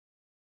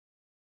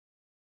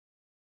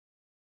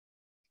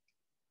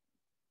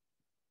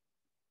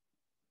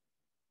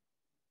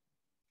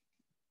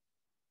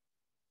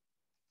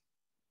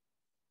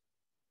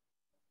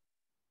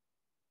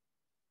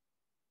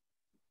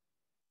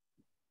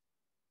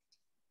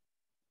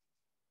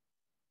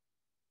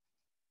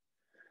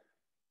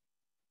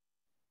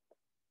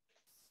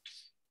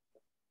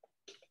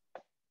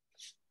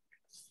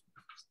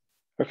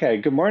Okay,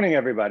 good morning,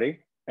 everybody,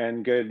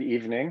 and good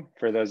evening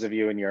for those of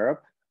you in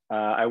Europe.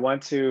 I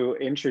want to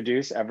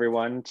introduce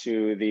everyone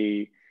to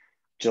the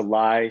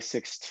July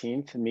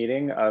 16th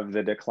meeting of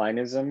the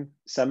Declinism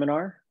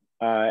seminar.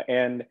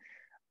 And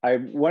I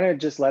want to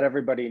just let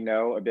everybody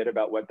know a bit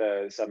about what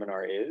the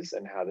seminar is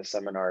and how the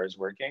seminar is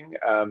working.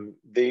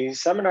 The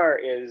seminar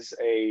is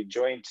a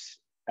joint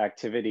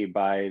activity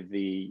by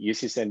the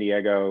UC San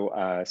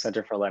Diego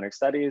Center for Atlantic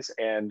Studies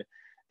and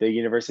the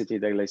University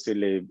degli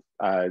Studi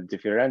di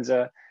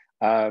Firenze.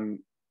 And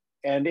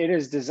it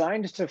is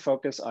designed to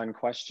focus on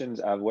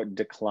questions of what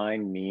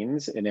decline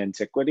means in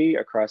antiquity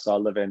across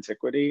all of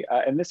antiquity.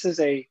 And this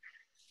is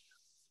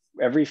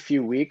every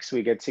few weeks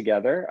we get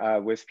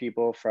together with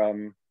people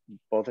from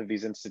both of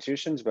these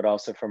institutions, but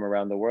also from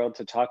around the world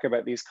to talk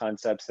about these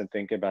concepts and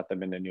think about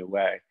them in a new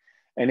way.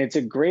 And it's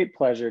a great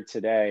pleasure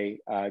today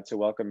to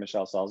welcome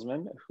Michele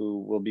Salzman, who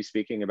will be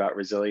speaking about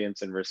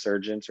resilience and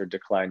resurgence, or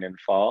decline and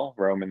fall,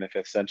 Rome in the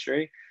 5th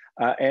century.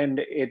 And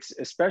it's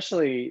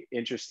especially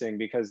interesting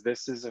because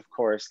this is, of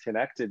course,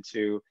 connected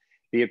to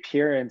the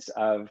appearance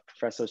of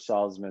Professor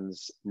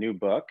Salzman's new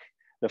book,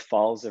 The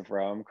Falls of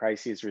Rome,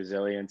 Crises,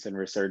 Resilience, and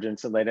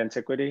Resurgence in Late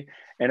Antiquity.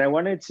 And I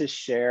wanted to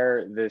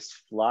share this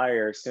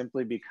flyer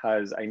simply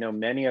because I know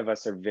many of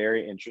us are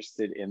very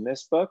interested in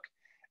this book.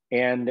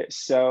 And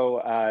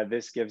so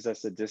this gives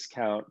us a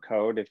discount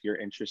code if you're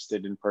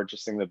interested in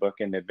purchasing the book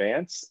in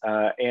advance.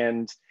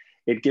 And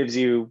it gives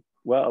you,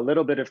 well, a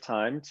little bit of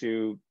time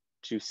to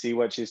see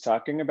what she's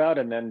talking about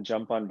and then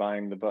jump on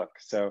buying the book.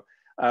 So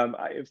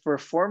for a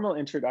formal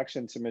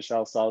introduction to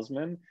Michele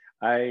Salzman,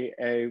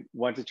 I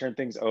want to turn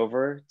things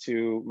over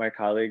to my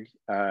colleague,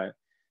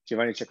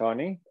 Giovanni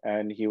Cicconi,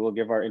 and he will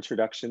give our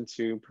introduction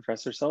to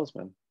Professor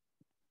Salzman.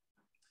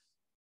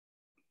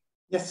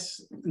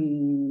 Yes,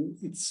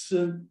 it's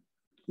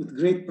with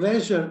great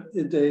pleasure.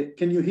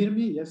 Can you hear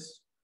me?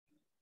 Yes?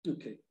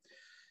 Okay.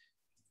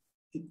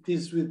 It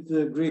is with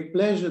great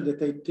pleasure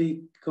that I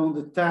take on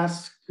the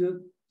task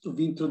of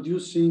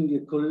introducing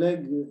a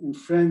colleague and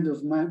friend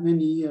of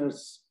many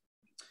years,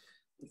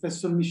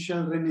 Professor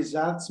Michele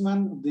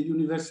Salzman of the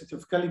University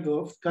of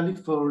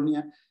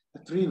California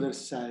at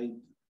Riverside.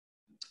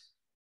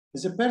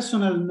 As a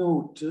personal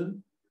note,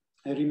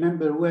 I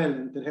remember well,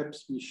 and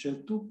perhaps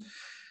Michele too,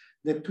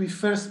 that we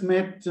first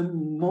met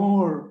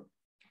more,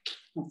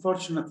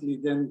 unfortunately,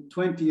 than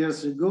 20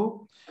 years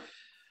ago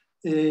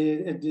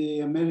at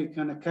the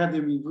American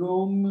Academy in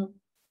Rome.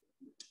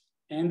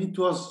 And it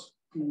was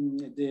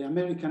at the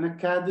American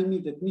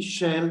Academy that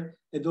Michele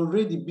had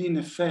already been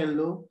a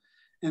fellow,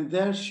 and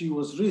there she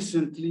was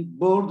recently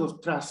Board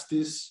of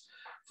Trustees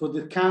for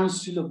the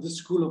Council of the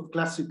School of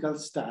Classical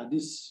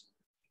Studies.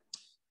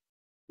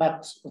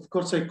 But of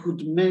course, I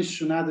could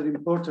mention other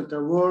important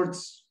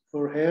awards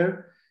for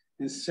her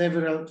and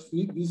several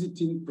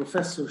visiting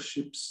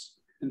professorships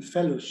and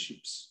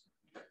fellowships.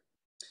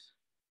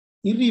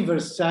 In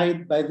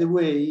Riverside, by the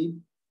way,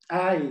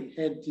 I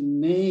had in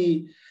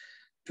May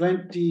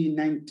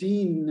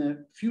 2019, a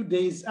few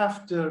days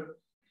after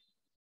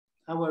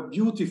our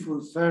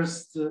beautiful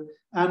first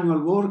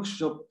annual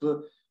workshop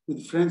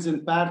with friends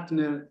and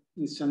partners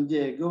in San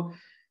Diego,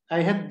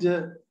 I had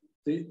the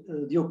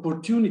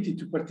opportunity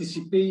to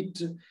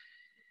participate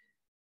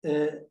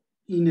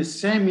in a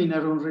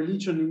seminar on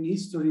religion and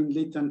history in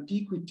late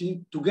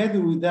antiquity,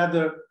 together with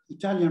other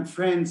Italian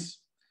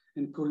friends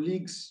and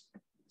colleagues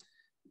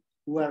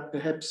who are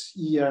perhaps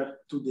here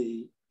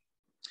today.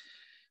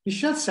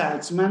 Michele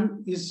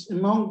Salzman is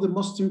among the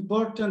most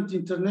important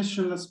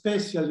international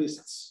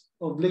specialists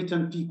of late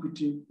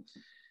antiquity,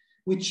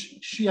 which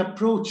she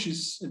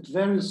approaches at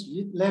various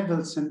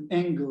levels and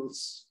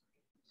angles,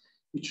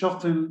 which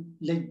often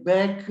lead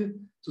back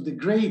to the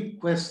great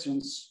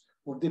questions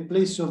of the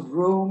place of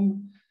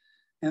Rome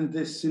and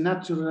the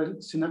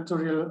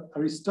senatorial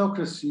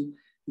aristocracy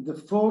in the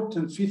 4th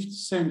and 5th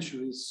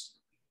centuries,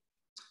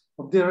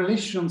 of the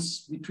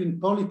relations between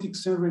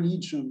politics and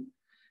religion,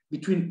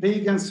 between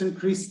pagans and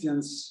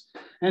Christians,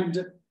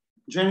 and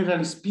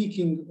generally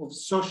speaking, of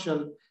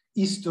social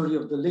history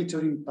of the later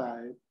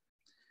empire.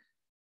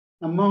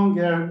 Among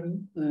her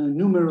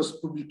numerous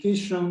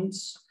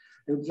publications,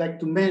 I would like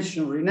to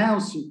mention,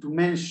 renouncing to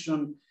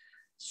mention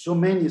so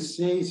many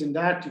essays and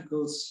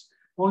articles,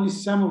 only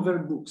some of her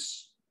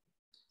books.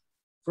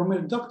 From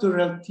her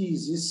doctoral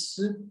thesis,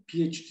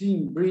 PhD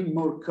in Bryn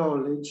Mawr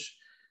College,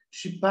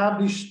 she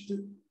published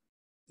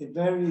a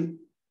very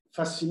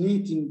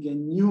fascinating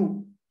and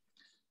new,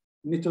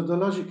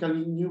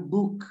 methodologically new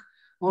book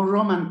on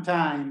Roman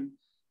time,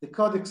 the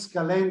Codex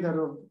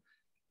Calendar of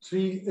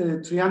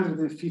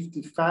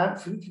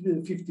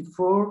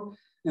 354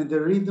 and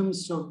the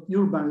Rhythms of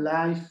Urban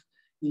Life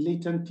in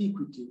Late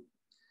Antiquity,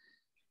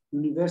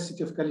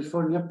 University of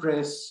California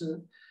Press,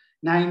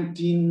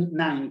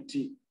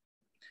 1990.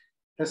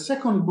 Her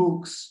second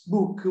book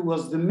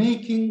was The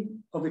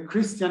Making of a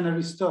Christian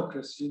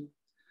Aristocracy,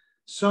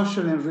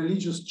 Social and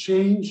Religious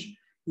Change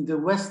in the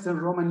Western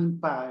Roman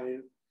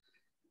Empire,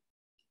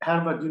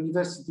 Harvard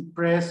University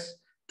Press,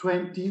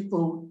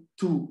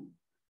 2002.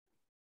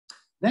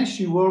 Then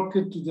she worked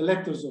to the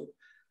letters of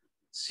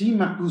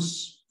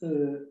Symmachus,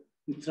 the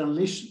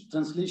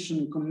translation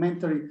and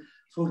commentary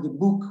for the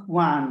book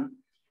 1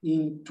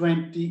 in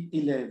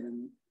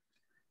 2011.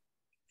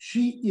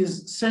 She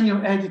is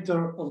senior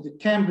editor of the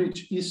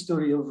Cambridge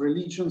History of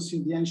Religions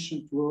in the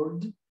Ancient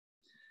World,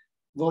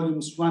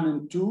 volumes 1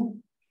 and 2,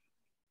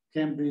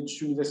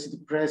 Cambridge University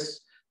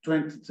Press,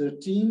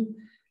 2013,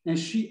 and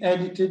she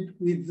edited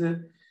with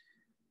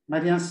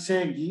Marianne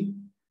Seghi.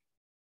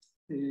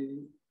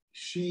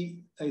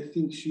 I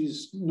think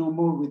she's no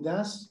more with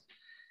us,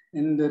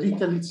 and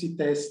Rita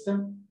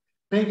Lizzi-Testa,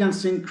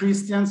 Pagans and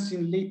Christians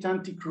in Late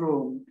Antique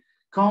Rome,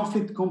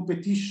 Conflict,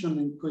 Competition,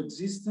 and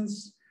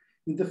Coexistence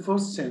in the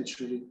 4th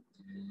Century.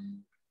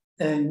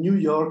 New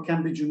York,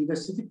 Cambridge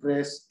University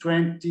Press,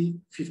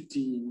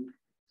 2015.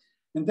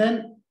 And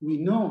then we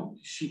know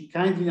she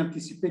kindly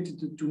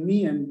anticipated to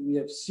me, and we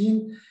have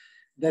seen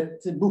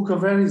that the book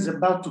of her is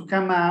about to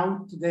come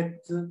out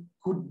that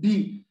could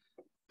be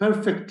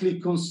perfectly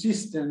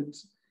consistent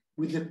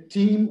with the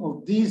theme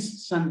of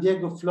these San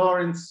Diego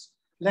Florence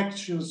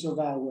lectures of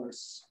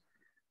ours.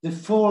 The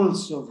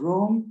Falls of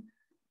Rome,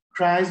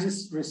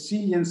 Crisis,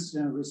 Resilience,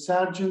 and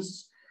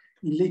Resurgence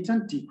in Late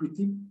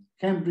Antiquity,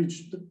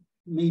 Cambridge,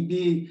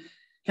 maybe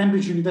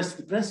Cambridge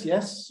University Press,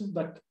 yes,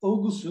 but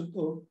August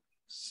or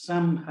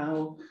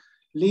somehow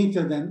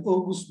later than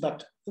August,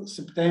 but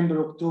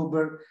September,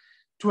 October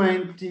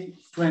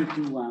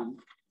 2021.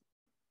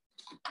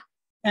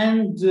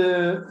 And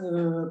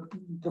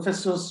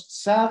Professor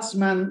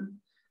Salzman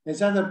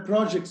has other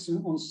projects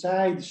on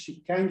side.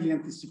 She kindly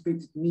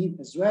anticipated me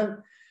as well.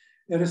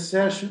 A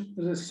research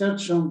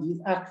on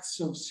the Acts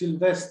of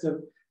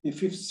Sylvester in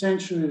 5th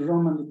century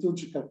Roman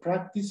liturgical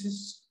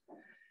practices,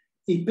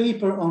 a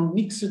paper on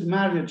mixed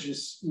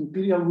marriages,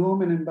 imperial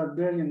Roman and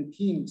barbarian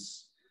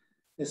kings,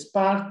 as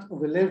part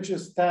of a larger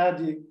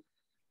study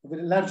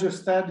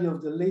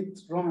of the late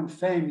Roman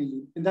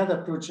family, and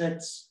other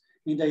projects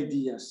and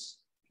ideas.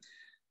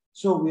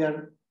 So we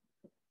are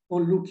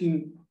all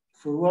looking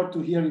forward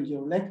to hearing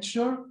your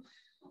lecture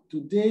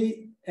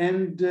today.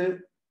 And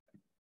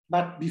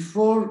but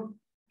before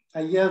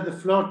I yield the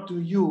floor to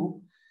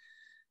you,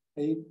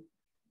 I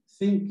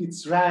think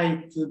it's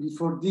right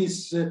before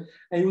this,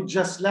 I would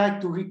just like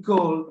to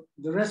recall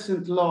the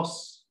recent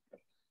loss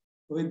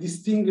of a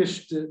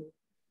distinguished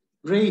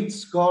great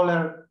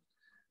scholar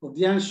of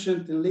the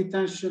ancient and late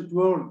ancient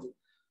world,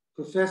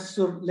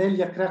 Professor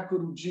Lelia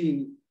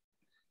Cracco-Ruggini,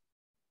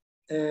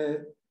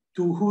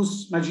 to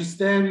whose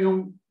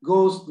magisterium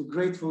goes the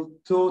grateful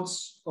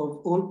thoughts of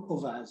all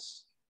of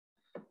us.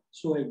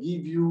 So I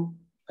yield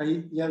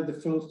the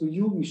floor to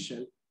you,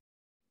 Michele.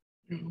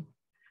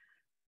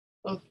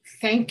 Well,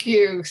 thank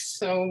you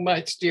so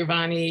much,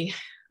 Giovanni.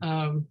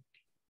 And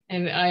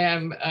I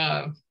am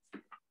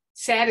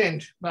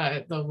saddened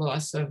by the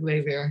loss of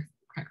Lelia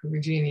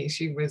Cracco-Ruggini.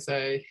 She was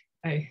a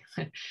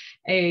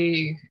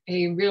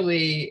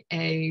really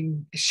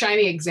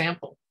shining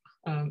example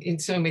in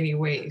so many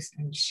ways,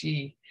 and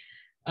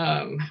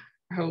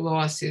her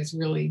loss is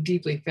really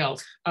deeply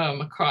felt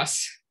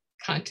across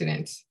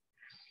continents.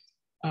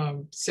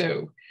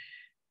 So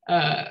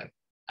I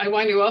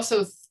want to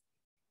also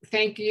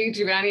thank you,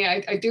 Giovanni.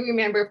 I do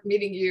remember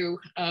meeting you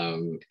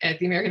at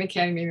the American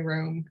Academy in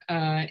Rome,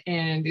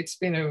 and it's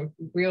been a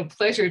real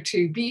pleasure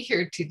to be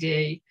here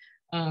today.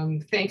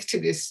 Thanks to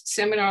this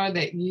seminar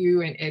that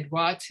you and Ed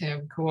Watts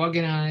have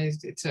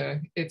co-organized. It's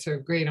a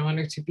great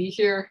honor to be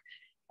here.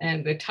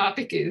 And the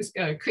topic is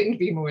couldn't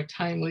be more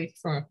timely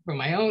for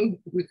my own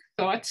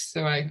thoughts.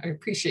 So I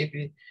appreciate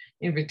the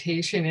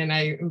invitation, and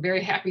I am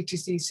very happy to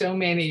see so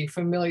many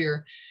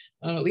familiar,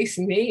 at least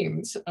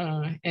names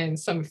and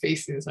some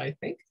faces, I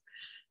think.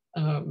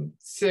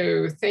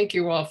 So thank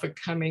you all for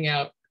coming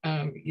out.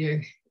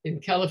 In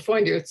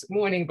California, it's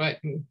morning, but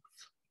in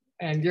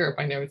Europe,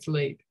 I know it's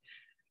late.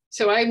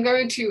 So I'm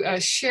going to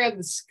share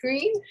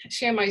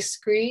my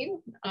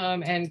screen,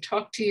 and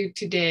talk to you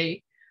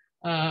today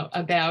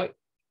about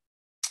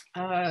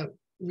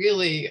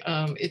really,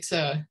 it's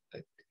a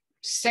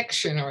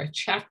section or a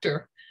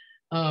chapter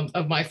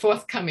of my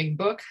forthcoming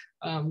book,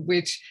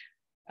 which,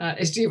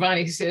 as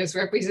Giovanni says,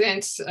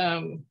 represents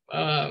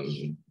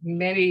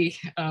many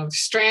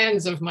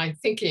strands of my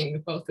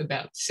thinking, both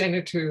about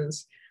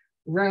senators,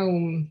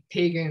 Rome,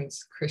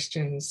 pagans,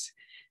 Christians,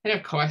 and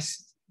of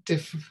course,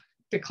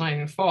 decline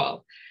and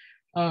fall.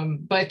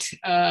 But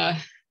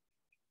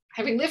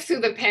having lived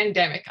through the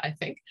pandemic, I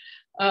think,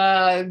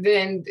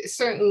 then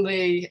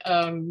certainly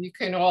you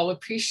can all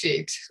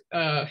appreciate,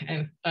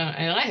 and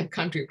I have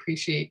come to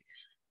appreciate,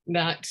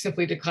 not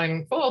simply decline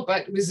and fall,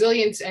 but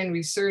resilience and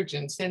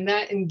resurgence. And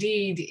that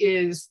indeed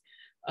is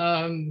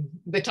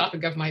the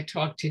topic of my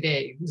talk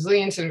today: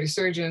 resilience and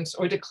resurgence,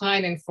 or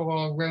decline and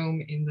fall,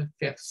 Rome in the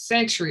 5th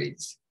century,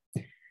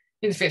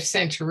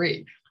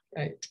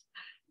 right?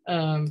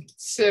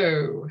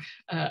 So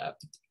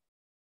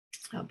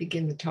I'll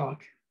begin the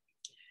talk.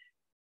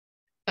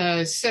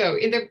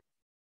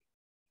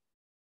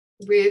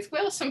 With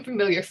some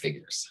familiar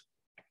figures.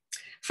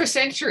 For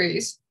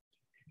centuries,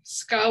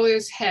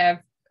 scholars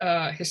have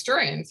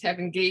historians have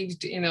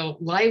engaged in a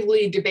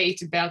lively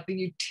debate about the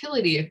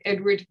utility of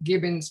Edward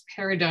Gibbon's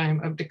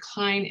paradigm of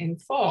decline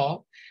and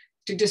fall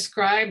to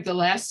describe the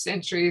last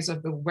centuries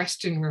of the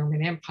Western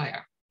Roman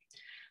Empire.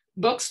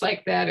 Books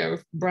like that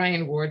of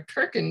Brian Ward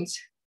Perkins,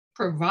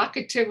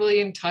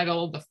 provocatively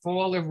entitled The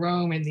Fall of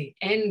Rome and the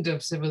End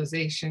of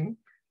Civilization,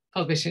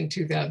 published in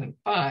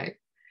 2005,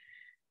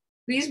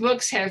 these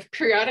books have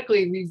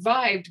periodically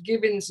revived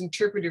Gibbon's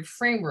interpretive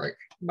framework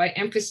by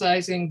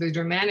emphasizing the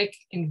Germanic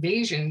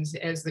invasions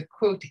as the,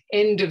 quote,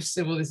 end of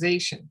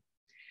civilization.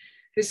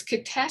 This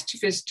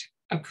catastrophist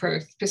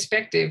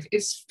perspective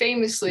is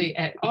famously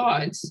at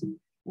odds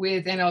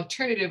with an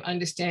alternative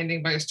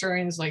understanding by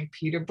historians like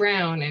Peter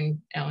Brown and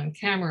Alan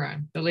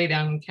Cameron, the late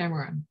Alan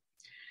Cameron.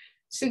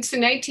 Since the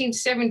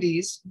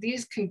 1970s,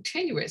 these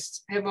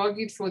continuists have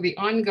argued for the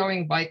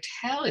ongoing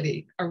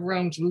vitality of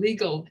Rome's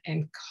legal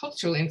and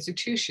cultural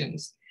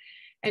institutions,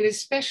 and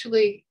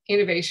especially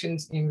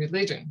innovations in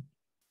religion.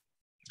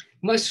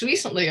 Most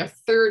recently, a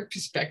third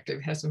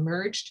perspective has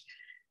emerged.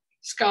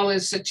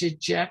 Scholars such as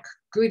Jack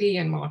Goody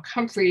and Mark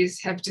Humphreys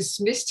have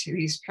dismissed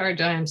these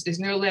paradigms as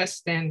no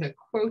less than the,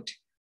 quote,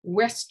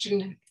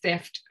 Western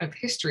theft of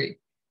history,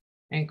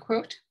 end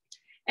quote.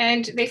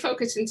 And they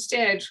focus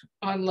instead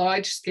on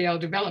large-scale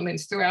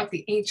developments throughout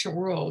the ancient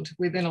world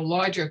within a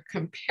larger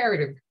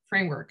comparative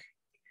framework.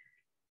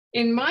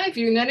 In my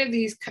view, none of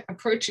these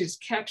approaches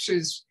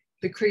captures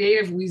the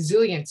creative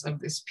resilience of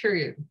this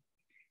period.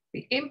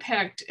 The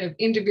impact of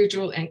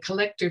individual and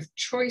collective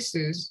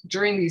choices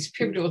during these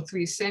pivotal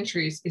 3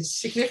 centuries is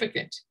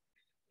significant.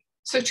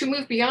 So to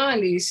move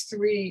beyond these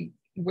 3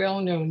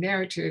 well-known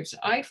narratives,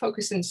 I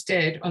focus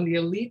instead on the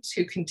elites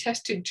who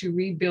contested to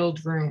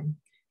rebuild Rome,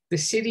 the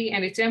city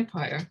and its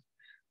empire,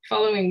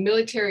 following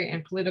military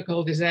and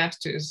political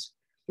disasters,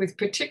 with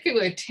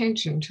particular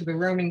attention to the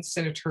Roman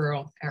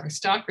senatorial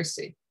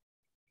aristocracy.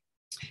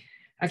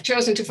 I've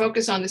chosen to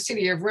focus on the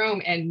city of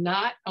Rome and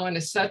not on a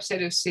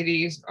subset of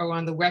cities or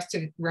on the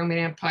Western Roman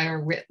Empire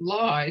writ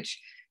large,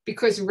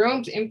 because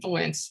Rome's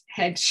influence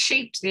had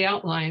shaped the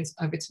outlines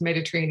of its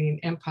Mediterranean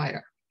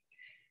empire.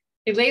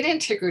 In late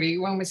antiquity,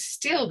 Rome was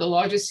still the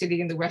largest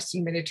city in the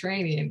Western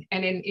Mediterranean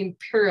and an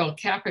imperial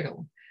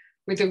capital,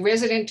 with a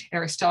resident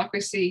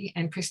aristocracy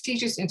and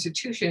prestigious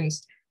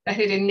institutions that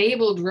had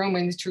enabled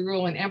Romans to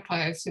rule an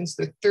empire since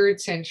the 3rd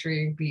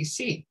century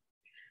BC.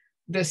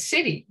 The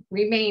city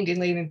remained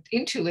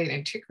into late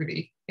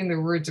antiquity, in the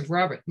words of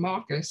Robert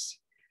Marcus,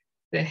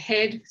 the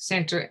head,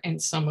 center,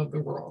 and sum of the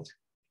world.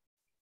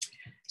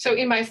 So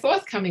in my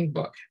forthcoming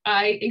book,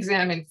 I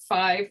examine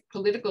 5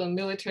 political and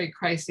military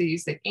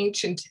crises that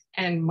ancient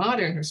and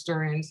modern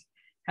historians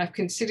have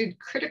considered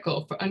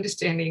critical for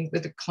understanding the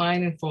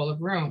decline and fall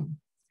of Rome.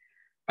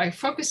 By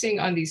focusing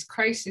on these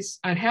crises,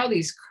 on how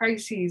these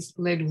crises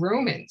led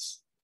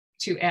Romans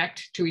to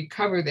act to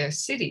recover their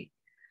city,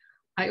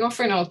 I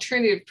offer an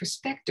alternative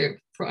perspective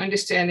for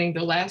understanding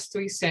the last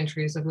 3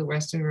 centuries of the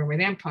Western Roman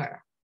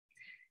Empire,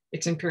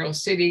 its imperial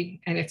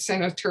city, and its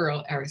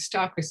senatorial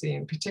aristocracy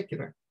in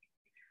particular.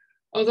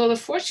 Although the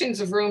fortunes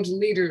of Rome's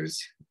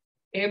leaders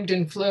ebbed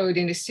and flowed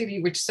in a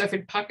city which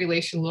suffered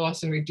population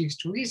loss and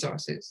reduced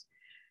resources,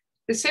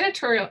 the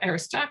senatorial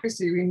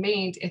aristocracy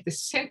remained at the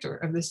center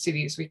of the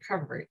city's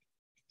recovery.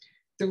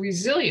 The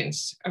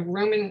resilience of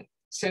Roman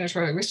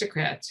senatorial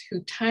aristocrats,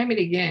 who time and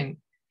again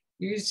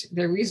used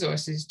their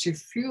resources to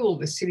fuel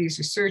the city's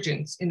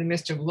resurgence in the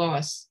midst of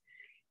loss,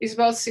 is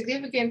both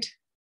significant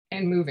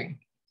and moving.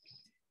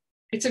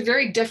 It's a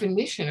very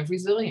definition of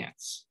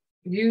resilience,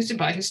 used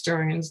by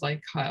historians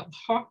like Kyle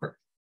Harper.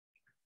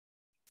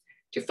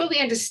 To fully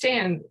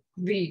understand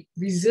the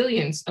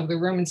resilience of the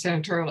Roman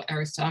senatorial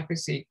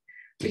aristocracy,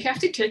 we have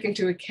to take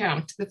into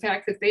account the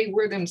fact that they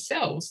were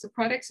themselves the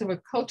products of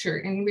a culture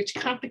in which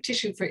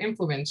competition for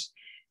influence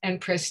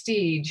and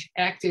prestige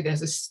acted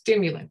as a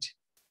stimulant.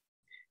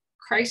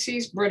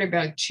 Crises brought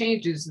about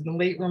changes in the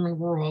late Roman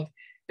world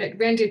that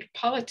rendered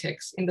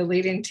politics in the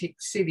late antique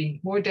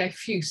city more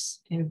diffuse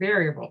and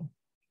variable.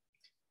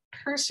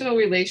 Personal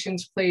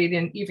relations played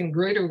an even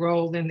greater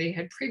role than they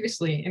had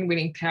previously in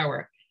winning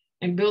power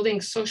and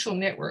building social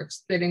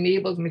networks that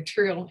enabled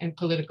material and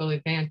political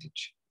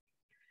advantage.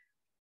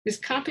 This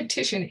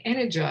competition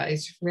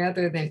energized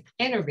rather than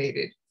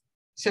enervated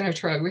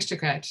senatorial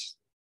aristocrats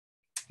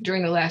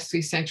during the last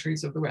 3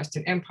 centuries of the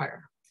Western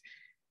Empire.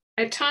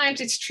 At times,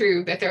 it's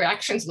true that their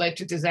actions led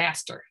to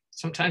disaster.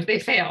 Sometimes they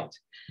failed.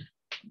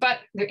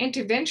 But their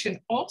intervention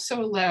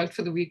also allowed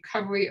for the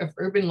recovery of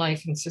urban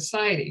life and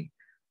society,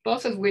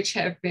 both of which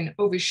have been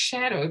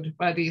overshadowed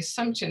by the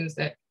assumptions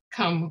that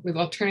come with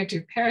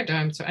alternative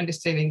paradigms for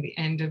understanding the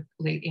end of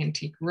late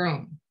antique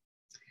Rome.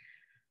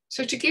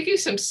 So to give you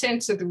some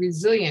sense of the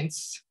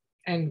resilience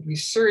and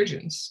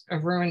resurgence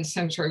of Roman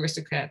senatorial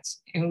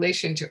aristocrats in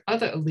relation to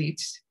other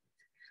elites,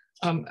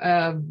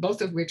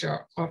 both of which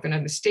are often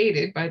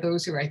understated by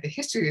those who write the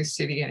history of the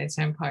city and its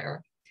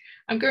empire,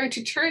 I'm going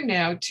to turn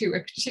now to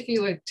a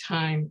particular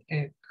time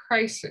and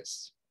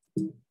crisis.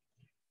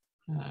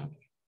 That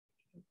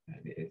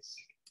is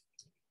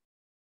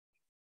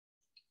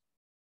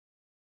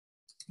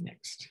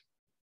next.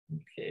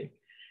 Okay.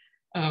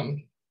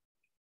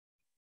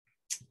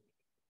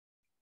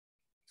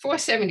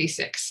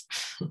 476.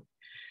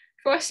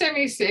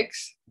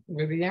 476,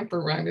 with the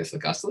Emperor Romulus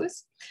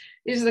Augustulus,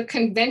 is the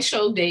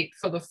conventional date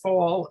for the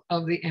fall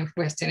of the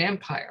Western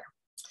Empire.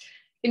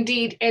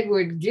 Indeed,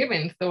 Edward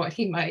Gibbon thought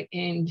he might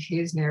end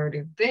his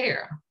narrative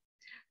there,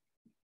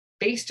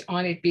 based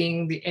on it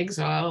being the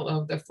exile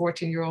of the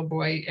 14-year-old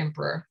boy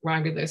Emperor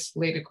Romulus,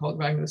 later called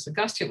Romulus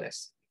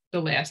Augustulus, the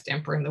last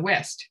emperor in the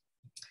West.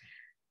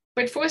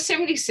 But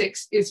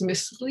 476 is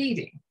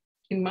misleading.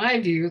 In my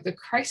view, the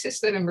crisis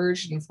that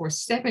emerged in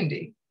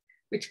 470,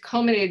 which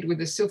culminated with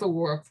the Civil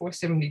War of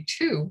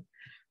 472,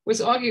 was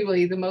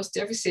arguably the most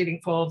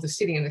devastating fall of the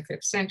city in the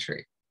 5th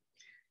century.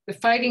 The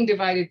fighting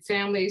divided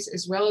families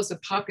as well as the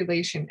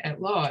population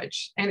at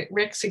large, and it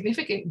wreaked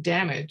significant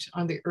damage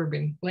on the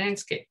urban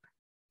landscape.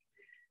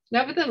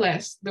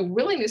 Nevertheless, the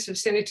willingness of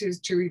senators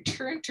to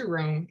return to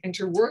Rome and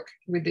to work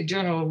with the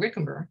general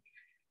Ricimer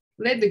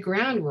led the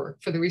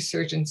groundwork for the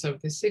resurgence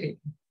of the city.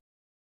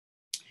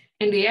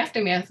 In the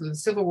aftermath of the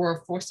Civil War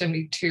of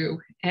 472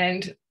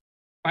 and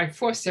by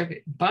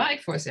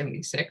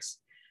 476,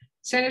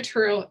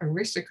 senatorial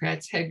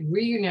aristocrats had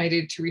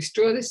reunited to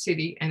restore the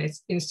city and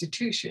its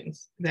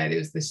institutions, that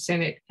is, the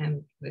Senate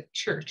and the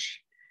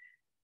church.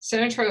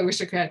 Senatorial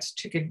aristocrats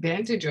took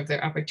advantage of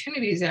their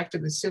opportunities after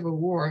the Civil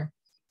War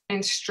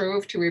and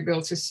strove to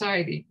rebuild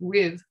society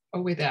with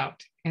or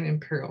without an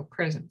imperial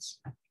presence.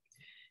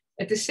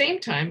 At the same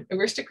time,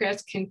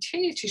 aristocrats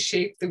continued to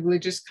shape the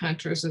religious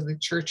contours of the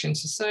church and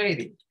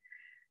society.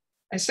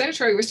 As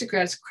senatorial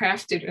aristocrats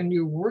crafted a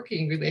new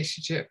working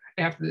relationship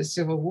after the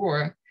Civil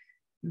War,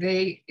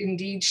 they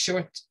indeed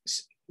sought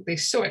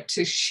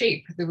to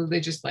shape the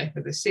religious life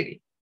of the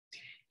city.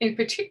 In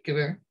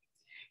particular,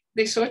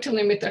 they sought to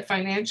limit the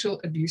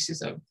financial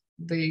abuses of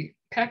the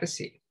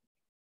papacy.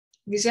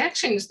 These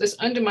actions thus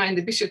undermined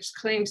the bishop's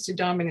claims to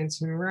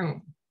dominance in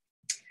Rome.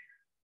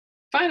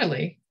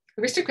 Finally,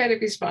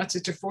 aristocratic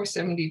responses to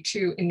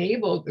 472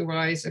 enabled the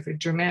rise of a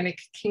Germanic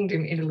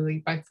kingdom in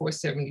Italy by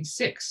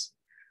 476,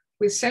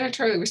 with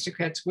senatorial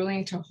aristocrats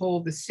willing to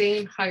hold the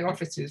same high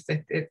offices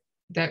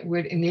that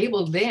would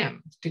enable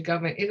them to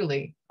govern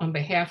Italy on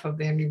behalf of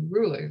their new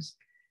rulers,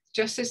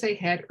 just as they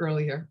had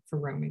earlier for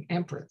Roman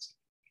emperors.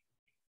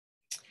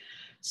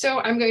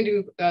 So I'm going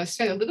to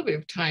spend a little bit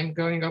of time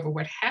going over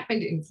what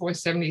happened in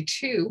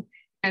 472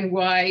 and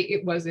why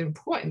it was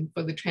important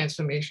for the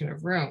transformation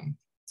of Rome.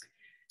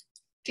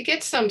 To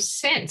get some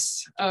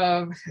sense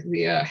of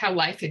how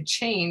life had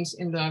changed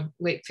in the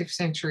late 5th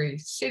century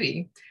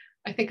city,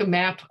 I think a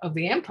map of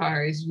the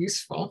empire is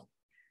useful.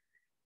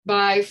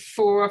 By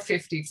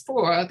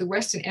 454, the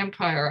Western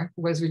Empire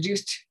was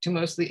reduced to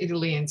mostly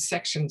Italy and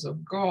sections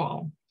of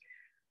Gaul.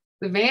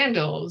 The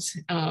Vandals,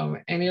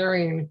 an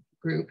Aryan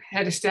group,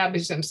 had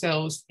established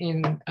themselves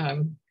in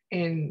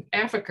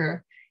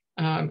Africa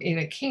in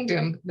a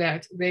kingdom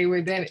that they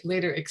would then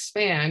later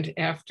expand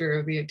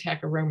after the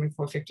attack of Rome in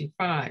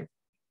 455.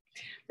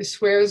 The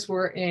Sweres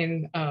were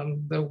in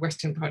the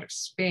western part of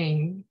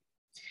Spain.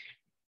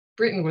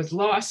 Britain was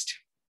lost.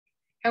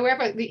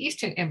 However, the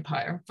Eastern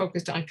Empire,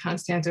 focused on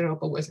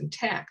Constantinople, was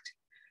intact.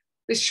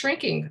 The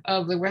shrinking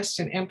of the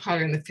Western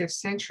Empire in the 5th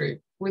century,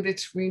 with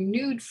its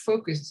renewed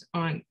focus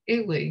on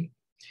Italy,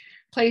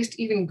 placed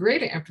even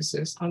greater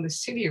emphasis on the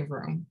city of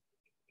Rome.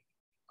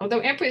 Although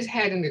emperors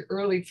had in the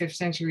early 5th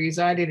century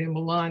resided in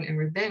Milan and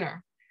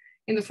Ravenna,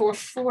 in the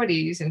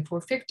 440s and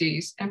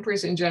 450s,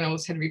 emperors and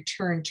generals had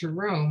returned to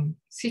Rome,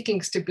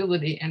 seeking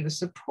stability and the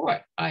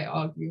support, I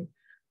argue,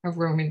 of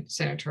Roman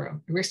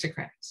senatorial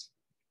aristocrats.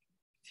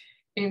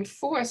 In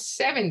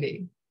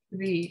 470,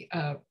 the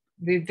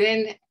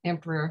then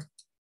emperor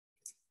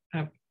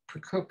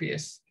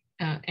Procopius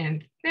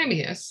and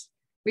Memmius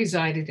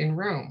resided in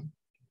Rome.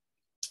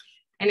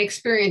 An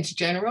experienced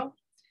general,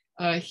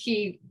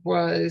 he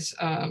was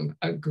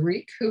a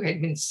Greek who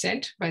had been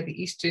sent by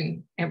the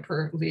Eastern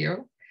Emperor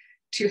Leo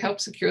to help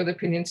secure the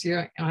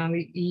peninsula on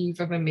the eve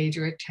of a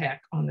major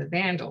attack on the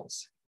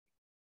Vandals.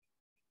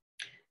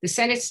 The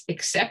Senate's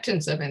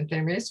acceptance of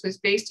Anthemius was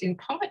based in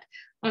part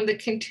on the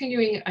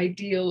continuing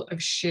ideal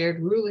of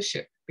shared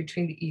rulership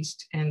between the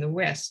East and the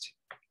West.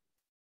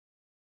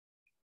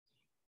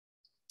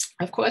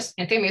 Of course,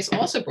 Anthemius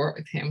also brought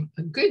with him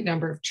a good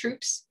number of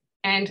troops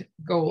and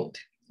gold,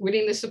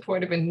 winning the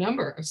support of a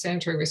number of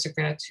senatorial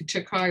aristocrats who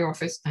took high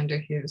office under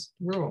his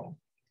rule.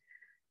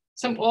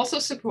 Some also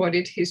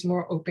supported his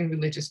more open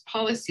religious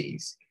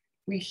policies.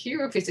 We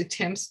hear of his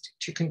attempts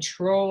to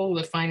control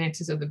the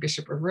finances of the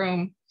Bishop of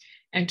Rome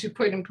and to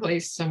put in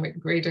place somewhat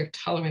greater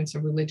tolerance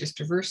of religious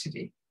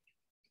diversity.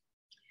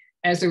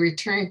 As a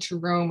return to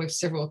Rome of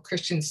several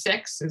Christian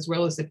sects, as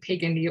well as the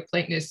pagan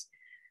Neoplatonist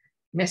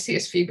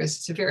Messius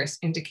Phoebus Severus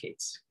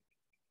indicates.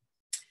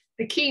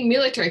 The key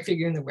military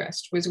figure in the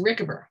West was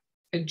Ricimer,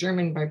 a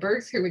German by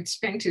birth who had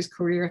spent his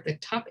career at the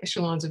top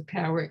echelons of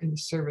power in the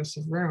service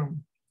of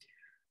Rome.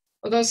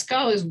 Although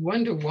scholars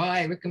wonder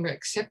why Ricimer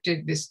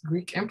accepted this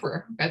Greek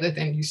emperor rather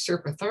than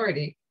usurp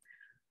authority,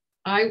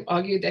 I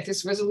argue that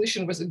this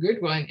resolution was a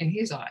good one in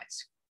his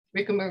eyes.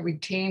 Ricimer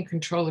retained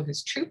control of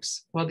his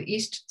troops, while the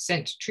East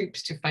sent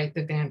troops to fight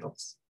the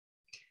Vandals.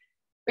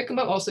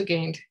 Ricimer also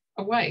gained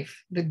a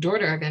wife, the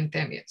daughter of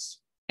Anthemius,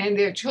 and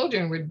their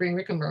children would bring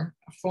Ricimer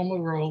a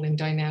formal role in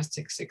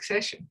dynastic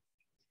succession.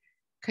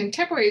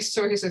 Contemporaries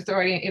saw his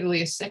authority in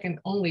Italy as second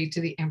only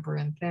to the Emperor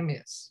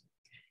Anthemius.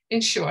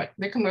 In short,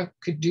 Ricimer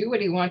could do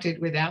what he wanted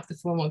without the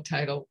formal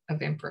title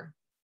of emperor.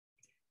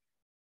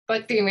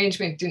 But the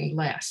arrangement didn't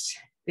last.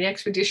 The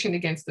expedition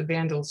against the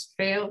Vandals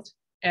failed,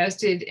 as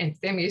did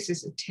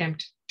Anthemius's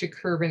attempt to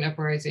curb an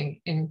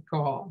uprising in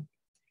Gaul.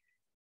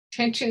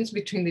 Tensions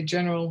between the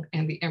general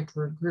and the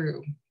emperor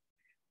grew.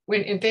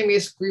 When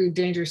Anthemius grew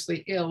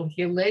dangerously ill,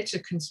 he alleged a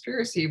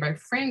conspiracy by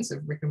friends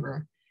of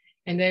Ricimer,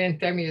 and then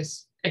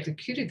Anthemius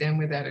executed them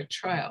without a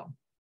trial.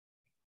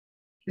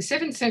 The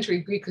 7th century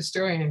Greek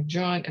historian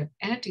John of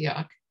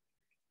Antioch,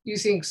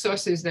 using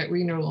sources that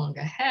we no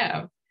longer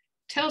have,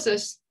 tells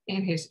us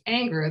in his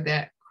anger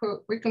that,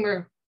 quote,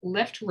 Ricimer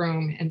left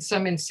Rome and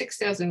summoned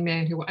 6,000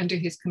 men who were under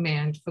his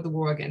command for the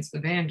war against the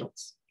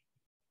Vandals.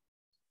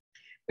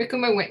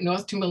 Ricimer went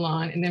north to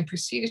Milan and then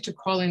proceeded to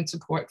call in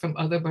support from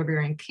other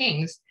barbarian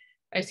kings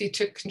as he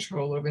took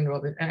control over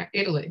northern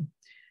Italy.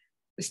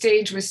 The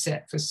stage was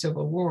set for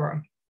civil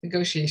war.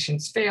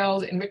 Negotiations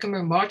failed, and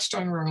Ricimer marched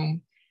on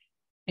Rome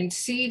and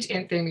sieged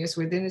Anthemius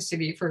within the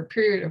city for a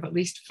period of at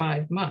least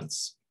 5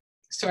 months,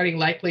 starting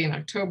likely in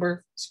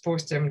October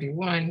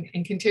 471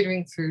 and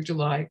continuing through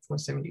July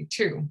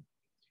 472.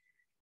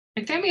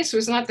 Anthemius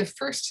was not the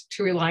first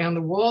to rely on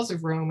the walls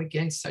of Rome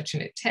against such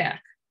an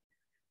attack.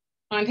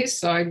 On his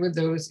side were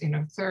those in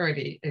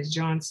authority, as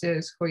John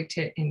says,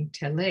 hoite in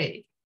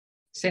tele,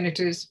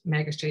 senators,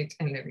 magistrates,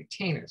 and their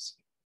retainers.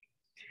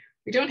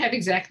 We don't have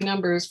exact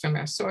numbers from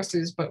our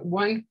sources, but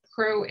one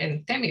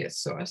pro-Anthemius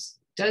source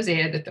does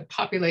add that the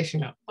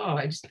population at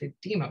large, the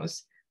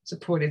demos,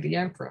 supported the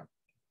emperor.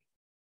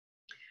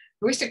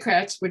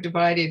 Aristocrats were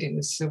divided in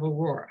the civil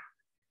war.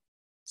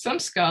 Some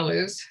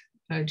scholars,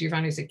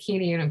 Giovanni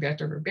Zecchini and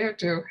Umberto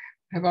Roberto,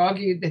 have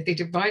argued that they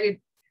divided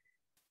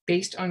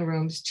based on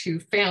Rome's 2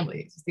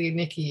 families, the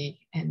Anici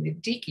and the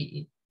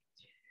Decii.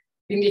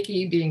 The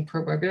Anici being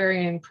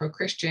pro-barbarian,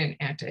 pro-Christian,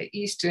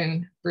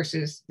 anti-Eastern,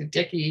 versus the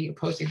Decii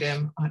opposing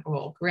them on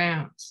all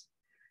grounds.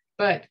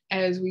 But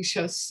as we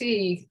shall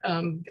see,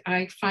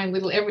 I find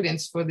little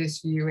evidence for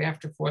this view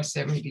after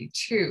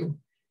 472.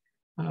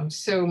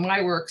 So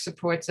my work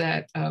supports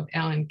that of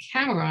Alan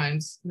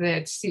Cameron's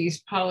that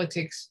sees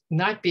politics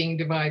not being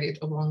divided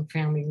along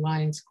family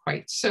lines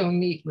quite so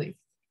neatly.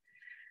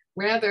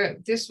 Rather,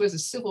 this was a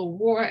civil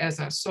war, as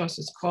our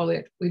sources call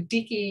it, with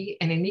Decii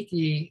and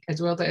Anici,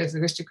 as well as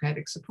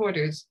aristocratic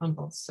supporters on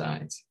both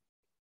sides.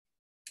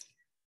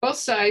 Both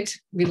sides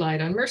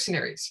relied on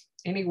mercenaries.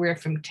 Anywhere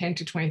from 10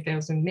 to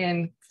 20,000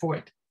 men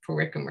fought for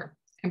Ricimer,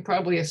 and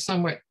probably a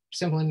somewhat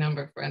similar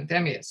number for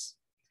Anthemius.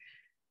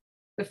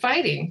 The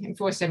fighting in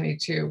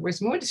 472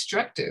 was more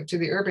destructive to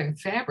the urban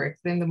fabric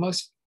than the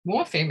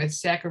more famous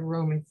sack of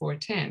Rome in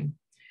 410.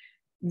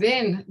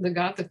 Then the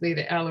Gothic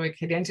leader Alaric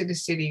had entered the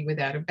city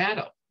without a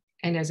battle,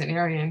 and as an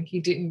Arian, he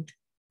didn't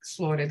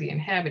slaughter the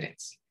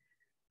inhabitants.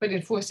 But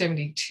in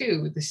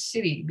 472, the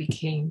city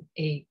became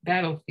a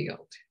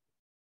battlefield.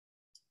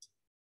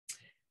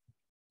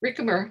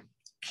 Ricimer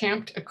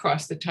camped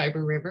across the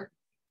Tiber River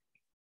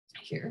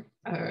here,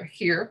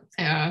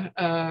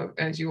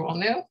 as you all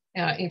know,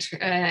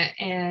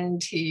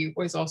 and he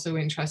was also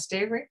in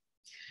Trastevere.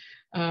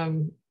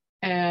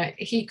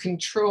 He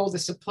controlled the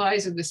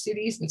supplies of the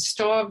cities and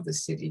starved the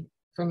city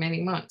for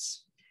many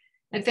months.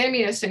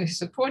 Anthemius and his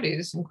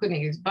supporters,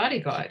 including his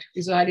bodyguard,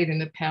 resided in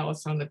the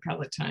palace on the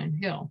Palatine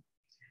Hill.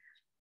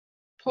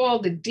 Paul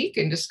the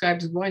Deacon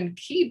describes one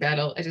key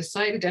battle at a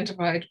site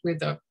identified with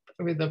the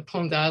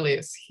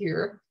Pondalius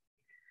here,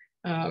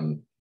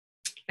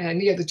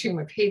 near the tomb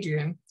of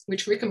Hadrian,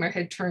 which Ricimer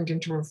had turned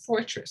into a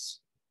fortress,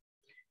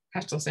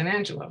 Castel San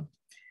Angelo.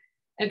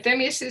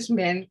 Anthemius's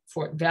men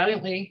fought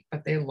valiantly,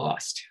 but they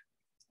lost.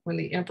 When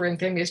the Emperor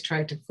Anthemius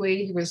tried to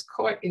flee, he was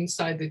caught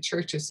inside the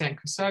church of San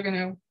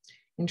Crisogeno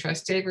in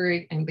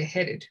Trastevere and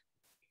beheaded.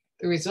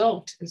 The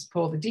result, as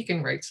Paul the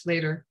Deacon writes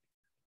later,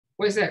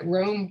 was that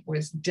Rome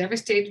was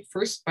devastated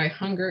first by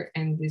hunger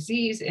and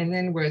disease, and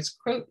then was,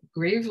 quote,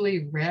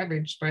 gravely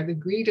ravaged by the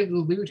greed of the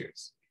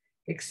looters,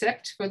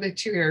 except for the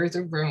 2 areas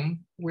of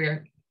Rome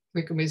where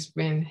Ricimer's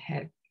men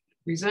had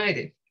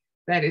resided,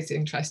 that is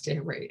in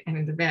Trastevere and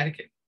in the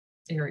Vatican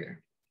area.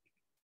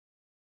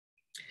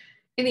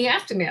 In the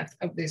aftermath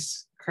of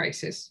this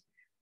crisis,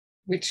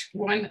 which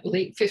one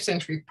late 5th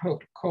century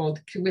pope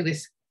called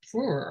civilis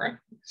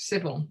furor,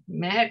 civil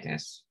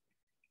madness,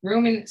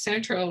 Roman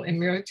senatorial and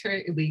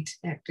military elite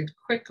acted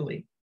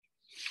quickly.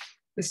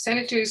 The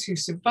senators who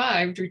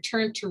survived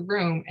returned to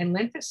Rome and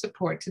lent their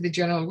support to the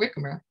general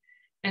Ricimer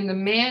and the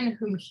man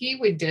whom he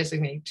would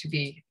designate to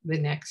be the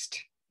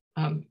next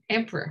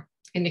emperor,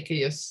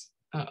 Anicius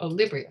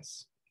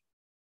Olybrius.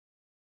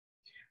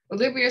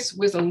 Olybrius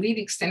was a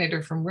leading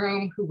senator from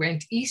Rome who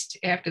went east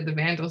after the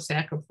Vandal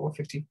sack of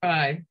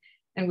 455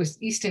 and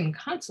was Eastern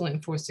consul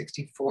in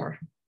 464.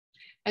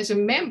 As a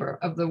member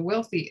of the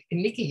wealthy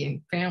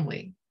Nician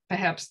family,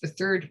 perhaps the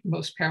third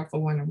most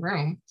powerful one in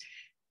Rome,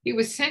 he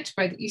was sent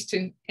by the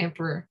Eastern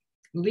Emperor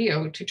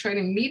Leo to try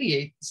to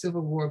mediate the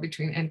civil war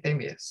between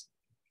Anthemius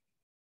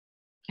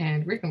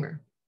and Ricimer.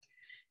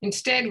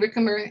 Instead,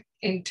 Ricimer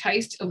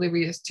enticed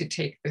Olybrius to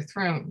take the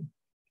throne.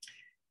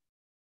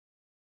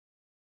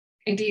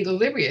 Indeed,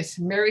 Olybrius,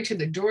 married to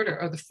the daughter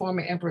of the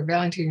former Emperor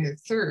Valentine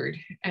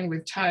III and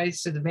with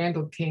ties to the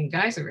Vandal king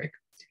Gaiseric,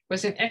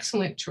 was an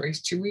excellent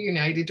choice to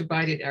reunite a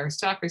divided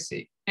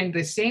aristocracy and at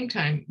the same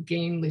time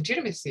gain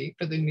legitimacy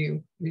for the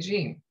new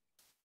regime.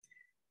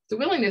 The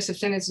willingness of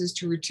senators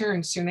to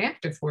return soon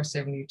after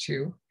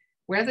 472,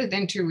 rather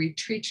than to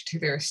retreat to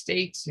their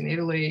estates in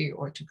Italy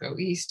or to go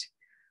east,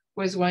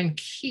 was one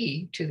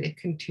key to their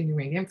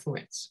continuing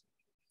influence.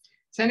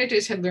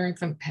 Senators had learned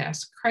from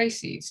past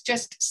crises.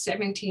 Just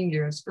 17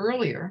 years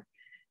earlier,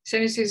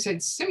 senators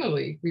had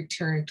similarly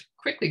returned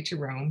quickly to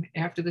Rome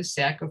after the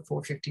sack of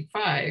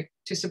 455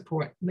 to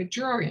support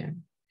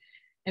Majorian.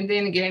 And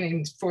then again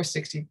in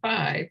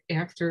 465,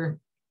 after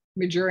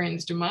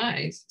Majorian's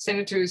demise,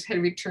 senators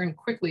had returned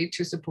quickly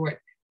to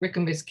support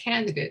Ricimer's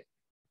candidate,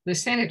 the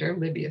senator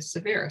Livius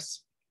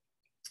Severus,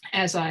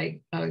 as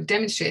I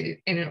demonstrated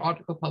in an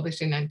article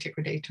published in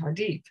Antiquité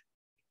Tardive.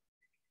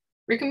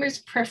 Ricimer's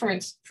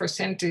preference for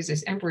senators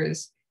as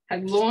emperors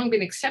had long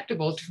been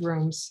acceptable to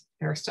Rome's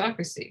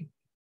aristocracy.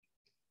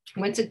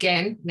 Once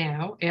again,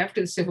 now,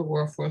 after the Civil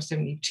War of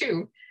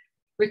 472,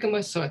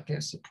 Ricimer sought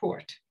their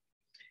support.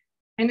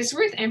 And it's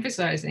worth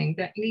emphasizing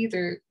that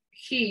neither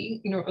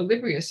he nor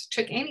Olybrius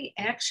took any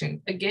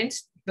action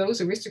against those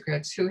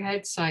aristocrats who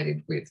had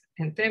sided with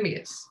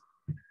Anthemius.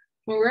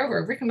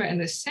 Moreover, Ricimer and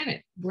the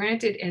Senate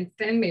granted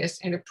Anthemius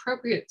an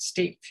appropriate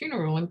state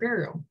funeral and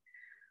burial,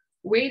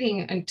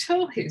 waiting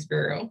until his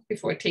burial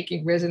before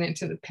taking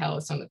residence in the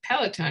palace on the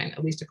Palatine,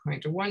 at least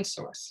according to one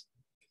source.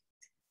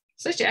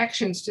 Such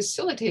actions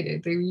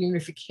facilitated the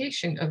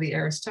reunification of the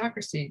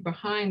aristocracy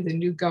behind the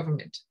new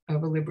government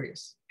of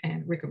Olybrius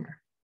and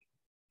Ricimer.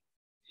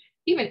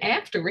 Even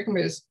after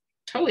Ricimer's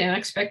totally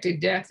unexpected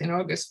death in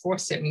August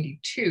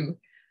 472,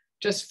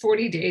 just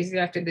 40 days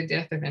after the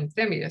death of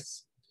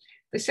Anthemius,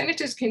 the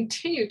senators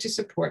continued to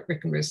support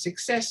Ricimer's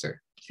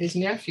successor, his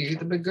nephew,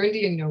 the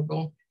Burgundian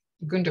noble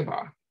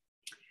Gundobad.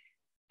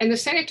 And the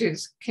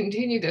senators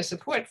continued their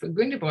support for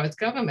Gundobad's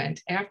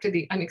government after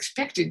the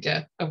unexpected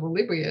death of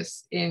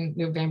Olybrius in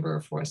November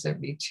of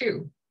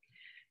 472.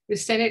 The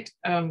Senate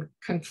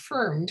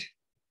confirmed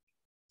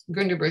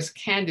Gundobad's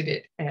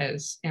candidate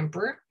as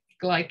Emperor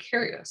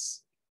Glycerius,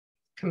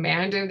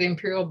 commander of the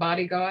imperial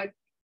bodyguard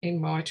in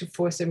March of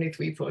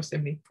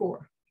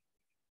 473-474.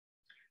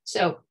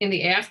 So in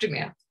the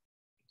aftermath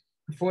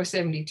of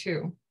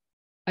 472,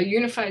 a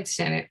unified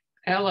Senate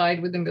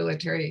allied with the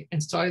military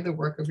and started the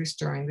work of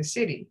restoring the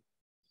city.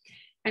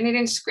 And an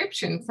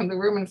inscription from the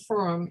Roman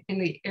Forum in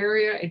the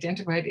area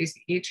identified as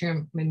the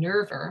Atrium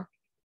Minerva,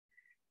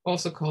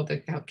 also called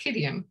the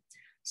Chalcidium,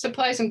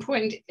 supplies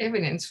important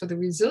evidence for the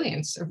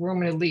resilience of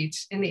Roman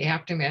elites in the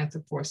aftermath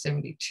of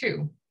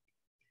 472.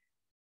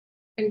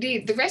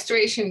 Indeed, the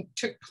restoration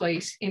took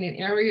place in an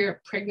area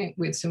pregnant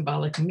with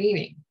symbolic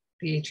meaning.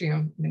 The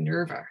Atrium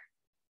Minerva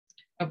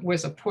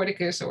was a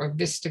porticus or a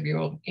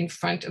vestibule in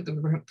front of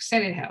the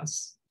Senate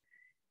House.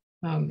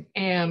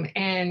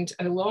 And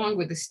along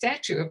with the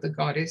statue of the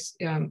goddess,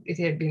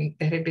 that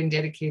had been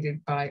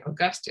dedicated by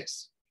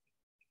Augustus.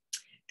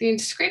 The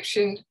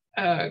inscription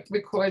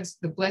records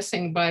the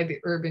blessing by the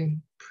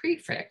urban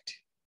prefect,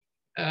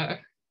 the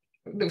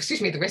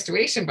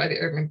restoration by the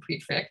urban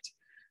prefect,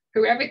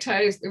 who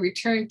advertised the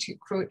return to,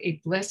 quote, a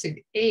blessed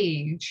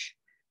age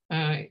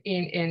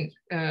in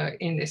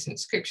this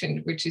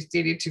inscription, which is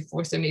dated to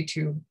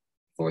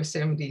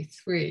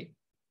 472-473.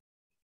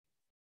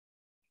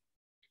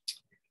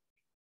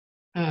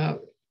 The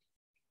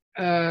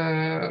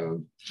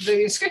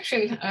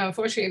inscription,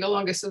 unfortunately, no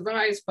longer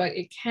survives, but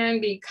it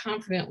can be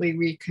confidently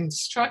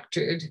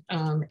reconstructed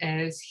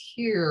as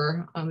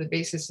here on the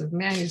basis of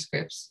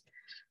manuscripts.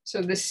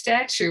 So the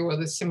statue or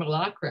the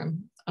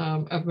simulacrum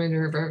of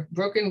Minerva,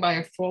 broken by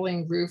a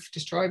falling roof,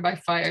 destroyed by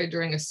fire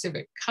during a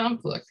civic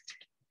conflict,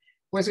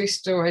 was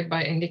restored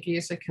by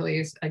Anicius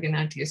Achilles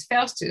Agonatius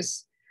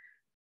Faustus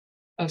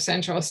of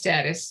central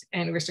status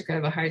and aristocrat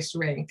of the highest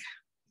rank.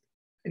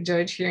 A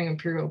judge hearing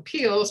imperial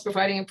appeals,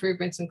 providing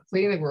improvements and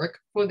completing the work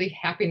for the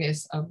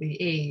happiness of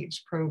the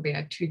age, pro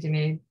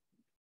beatitudine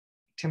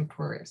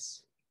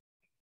temporis.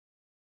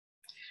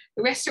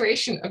 The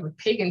restoration of a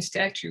pagan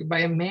statue by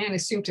a man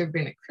assumed to have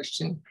been a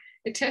Christian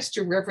attests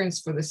to reverence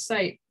for the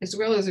site, as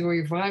well as a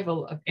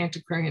revival of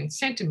antiquarian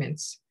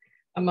sentiments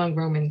among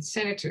Roman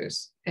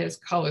senators, as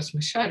Carlos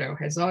Machado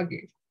has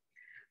argued.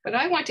 But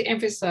I want to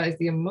emphasize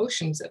the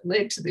emotions that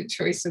led to the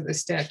choice of the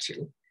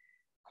statue,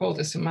 called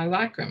a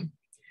simulacrum,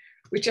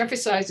 which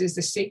emphasizes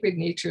the sacred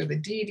nature of the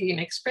deity and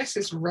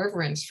expresses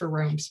reverence for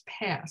Rome's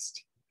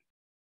past.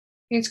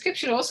 The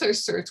inscription also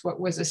asserts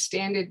what was a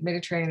standard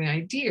Mediterranean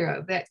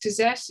idea, that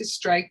disasters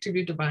strike due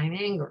to divine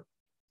anger.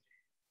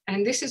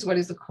 And this is what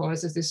is the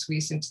cause of this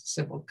recent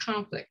civil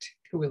conflict,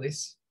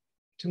 Coelis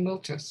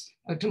tumultus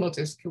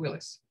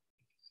civilis,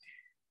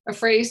 a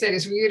phrase that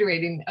is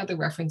reiterated in other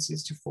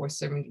references to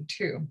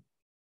 472.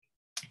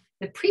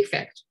 The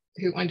prefect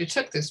who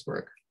undertook this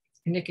work,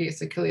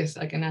 Nicias Achilles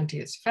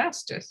Agonantius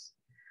Faustus,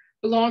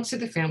 belongs to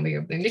the family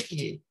of the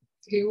Nicii,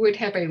 who would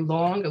have a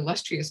long,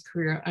 illustrious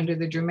career under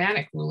the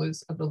Germanic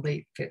rulers of the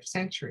late 5th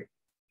century.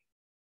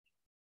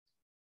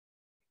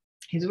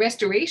 His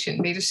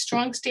restoration made a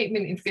strong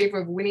statement in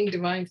favor of winning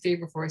divine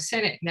favor for a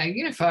Senate now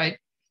unified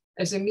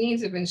as a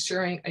means of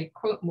ensuring a,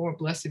 quote, more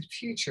blessed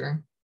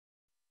future.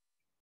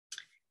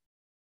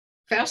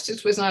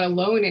 Faustus was not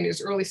alone in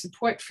his early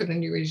support for the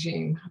new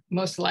regime.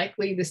 Most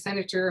likely, the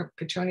senator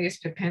Petronius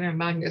Pipena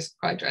Magnus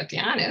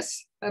Quadratianus,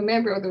 a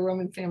member of the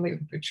Roman family of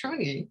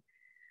Petronii,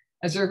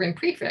 as urban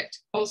prefect,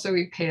 also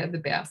repaired the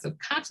bath of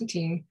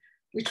Constantine,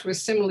 which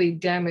was similarly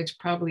damaged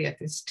probably at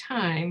this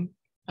time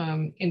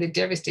in the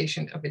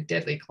devastation of a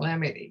deadly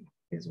calamity,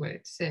 is what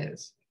it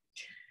says.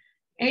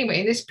 Anyway,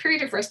 in this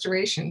period of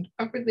restoration,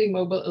 upwardly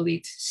mobile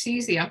elites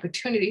seized the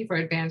opportunity for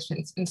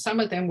advancements, and some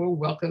of them were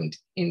welcomed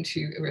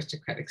into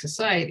aristocratic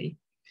society.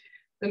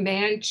 The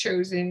man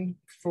chosen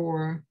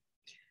for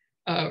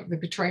the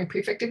Praetorian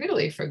prefect of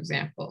Italy, for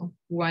example,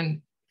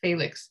 one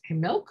Felix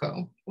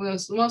Himilco,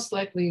 was most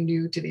likely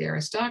new to the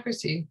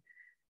aristocracy,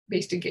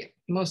 based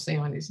mostly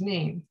on his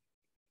name.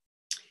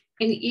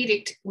 In the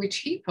edict which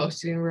he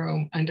posted in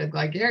Rome under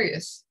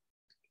Gligerius,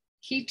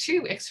 he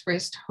too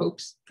expressed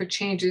hopes for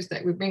changes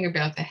that would bring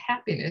about the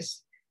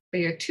happiness,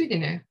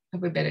 beatitudine,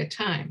 of a better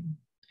time.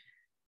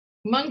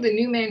 Among the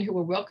new men who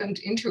were welcomed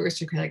into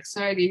aristocratic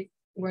society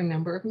were a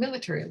number of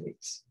military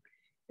elites.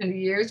 In the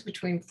years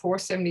between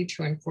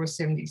 472 and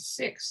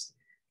 476,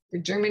 the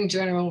German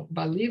general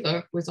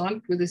Balila was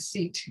honored with a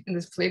seat in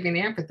the Flavian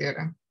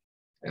Amphitheater,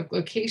 a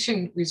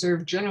location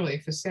reserved generally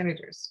for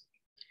senators.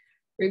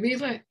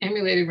 Balila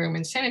emulated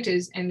Roman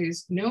senators and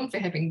is known for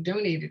having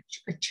donated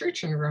a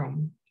church in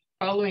Rome,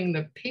 following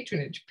the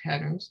patronage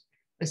patterns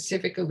of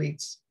civic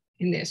elites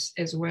in this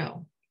as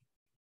well.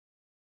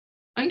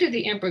 Under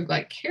the Emperor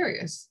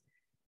Glycerius,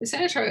 the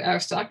senatorial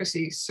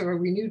aristocracy saw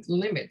renewed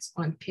limits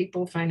on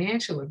papal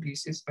financial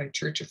abuses by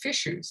church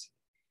officials,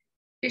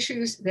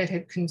 issues that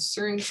had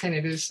concerned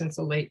senators since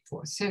the late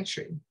 4th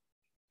century.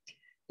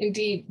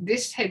 Indeed,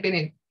 this had been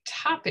a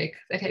topic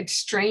that had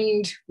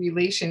strained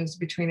relations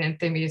between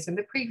Anthemius and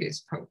the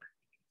previous pope.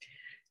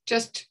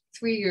 Just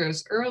 3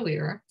 years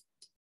earlier,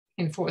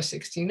 in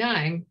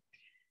 469,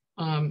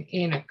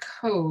 in a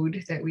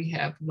code that we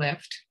have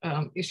left,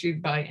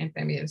 issued by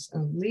Anthemius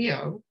and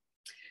Leo,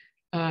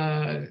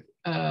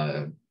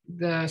 the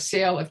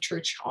sale of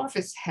church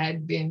office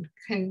had been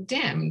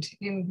condemned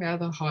in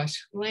rather harsh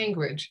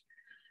language.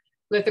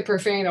 Let the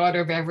profane order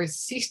of avarice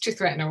cease to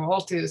threaten our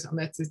altars, and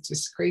let this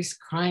disgraced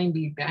crime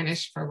be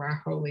banished from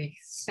our holy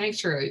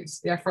sanctuaries.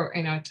 Therefore,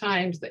 in our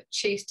times, let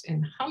chaste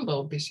and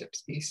humble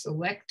bishops be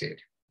selected.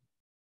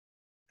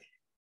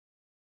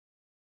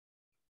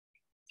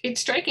 It's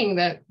striking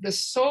that the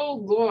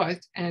sole law,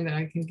 and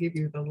I can give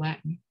you the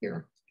Latin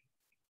here.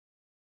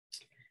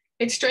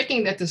 It's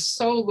striking that the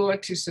sole law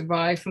to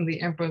survive from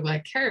the Emperor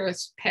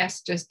Glycerius,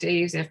 passed just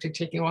days after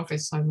taking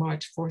office on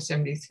March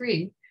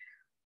 473,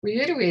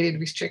 reiterated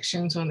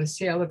restrictions on the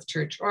sale of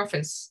church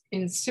office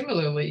in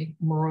similarly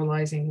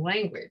moralizing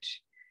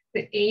language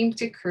that aimed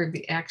to curb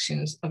the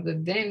actions of the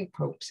then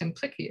Pope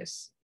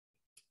Simplicius.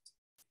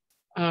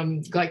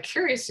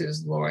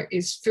 Glycerius's law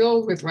is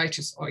filled with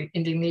righteous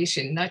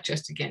indignation, not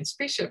just against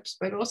bishops,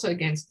 but also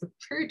against the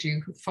clergy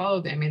who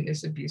follow them in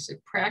this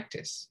abusive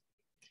practice.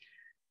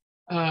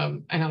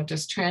 And I'll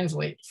just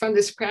translate. From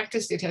this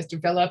practice, it has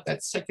developed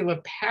that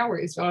secular power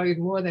is valued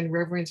more than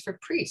reverence for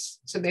priests,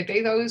 so that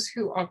those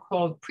who are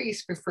called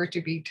priests prefer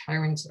to be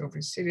tyrants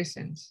over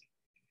citizens.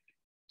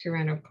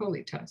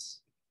 Tyrannopolitas.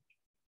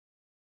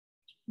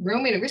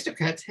 Roman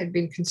aristocrats had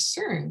been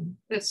concerned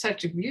that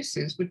such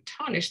abuses would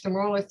tarnish the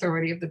moral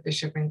authority of the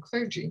bishop and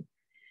clergy.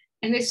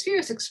 And this fear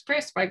is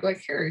expressed by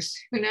Glycerius,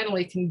 who not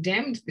only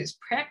condemned this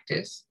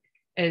practice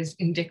as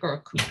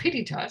indicor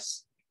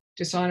cupiditas,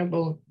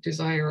 dishonorable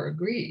desire or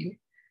greed,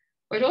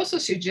 but also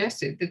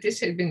suggested that this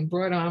had been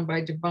brought on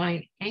by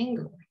divine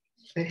anger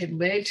that had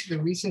led to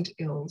the recent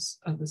ills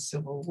of the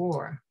Civil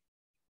War.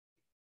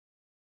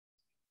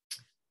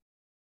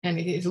 And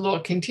his law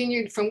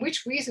continued, from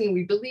which reason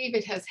we believe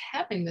it has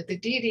happened that the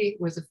deity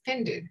was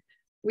offended,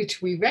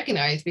 which we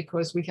recognize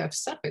because we have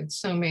suffered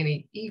so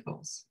many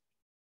evils.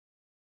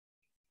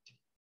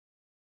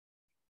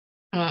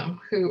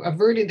 Who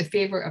averted the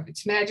favor of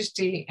its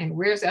majesty and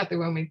wears out the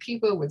Roman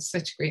people with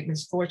such great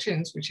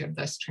misfortunes which have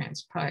thus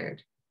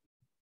transpired.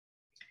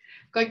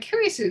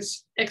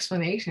 Glycerius's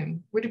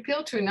explanation would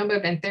appeal to a number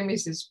of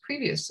Anthemius's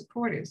previous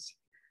supporters.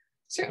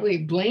 Certainly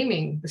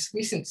blaming this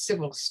recent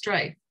civil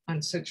strife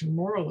on such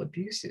moral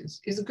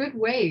abuses is a good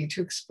way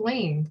to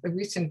explain the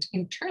recent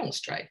internal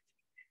strife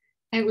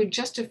and would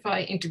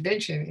justify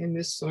intervention in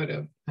this sort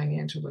of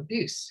financial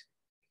abuse.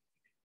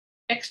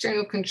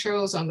 External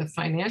controls on the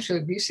financial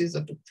abuses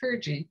of the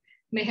clergy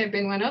may have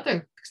been one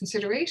other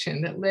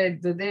consideration that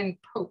led the then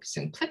Pope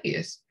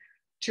Simplicius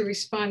to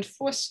respond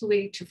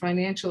forcefully to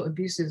financial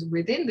abuses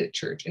within the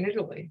church in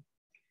Italy.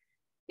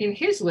 In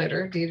his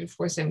letter, dated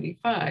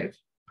 475,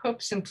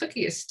 Pope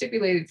Simplicius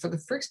stipulated for the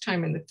first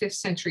time in the 5th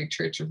century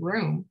Church of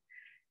Rome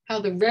how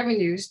the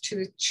revenues to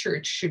the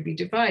church should be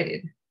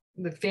divided,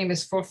 the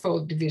famous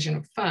fourfold division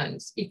of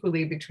funds,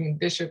 equally between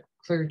bishop,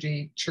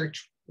 clergy,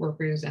 church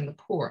workers, and the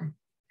poor.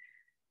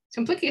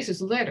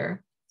 Simplicius's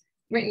letter,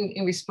 written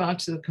in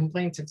response to the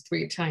complaints of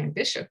 3 Italian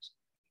bishops,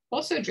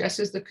 also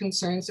addresses the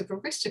concerns of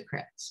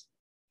aristocrats,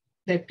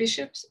 that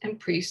bishops and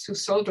priests who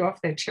sold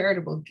off their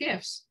charitable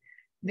gifts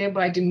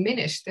thereby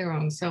diminished their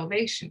own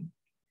salvation.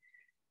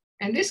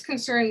 And this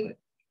concern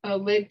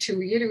led to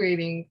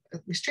reiterating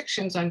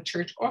restrictions on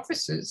church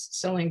offices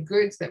selling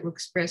goods that were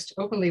expressed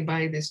openly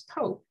by this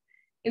pope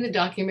in the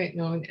document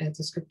known as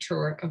the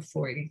Scriptura of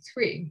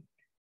 483.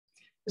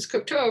 The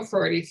Scriptura of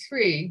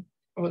 483,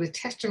 or the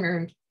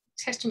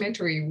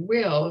testamentary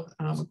will,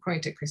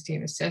 according to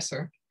Christina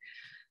Sesser,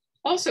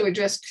 also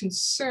addressed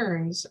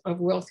concerns of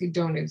wealthy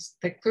donors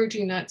that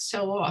clergy not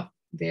sell off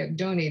their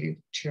donated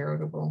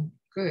charitable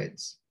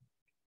goods.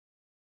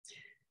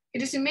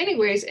 It is in many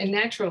ways a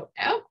natural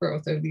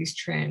outgrowth of these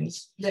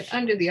trends that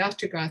under the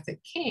Ostrogothic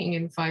king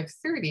in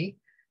 530,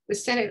 the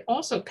Senate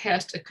also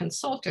passed a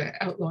consulta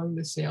outlawing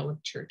the sale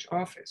of church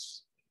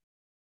office.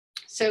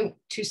 So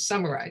to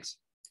summarize,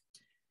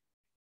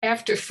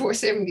 after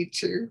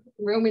 472,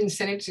 Roman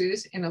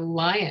senators in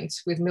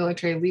alliance with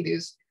military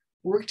leaders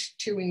worked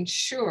to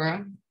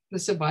ensure the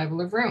survival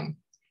of Rome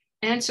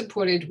and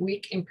supported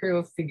weak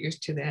imperial figures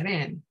to that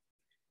end.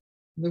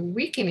 The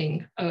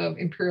weakening of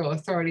imperial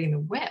authority in the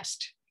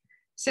West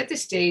set the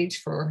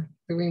stage for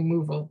the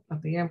removal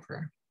of the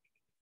emperor.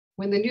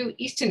 When the new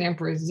Eastern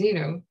Emperor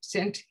Zeno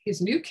sent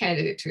his new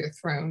candidate to the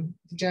throne,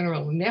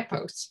 General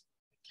Nepos,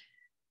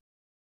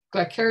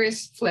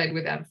 Glycerius fled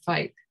without a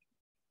fight.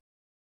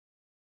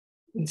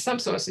 In some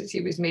sources, he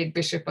was made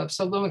Bishop of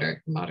Salona,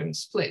 modern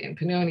Split in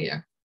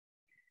Pannonia.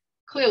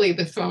 Clearly,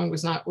 the throne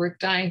was not worth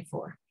dying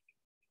for.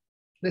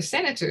 The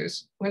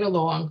senators went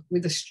along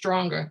with a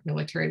stronger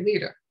military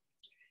leader,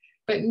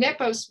 but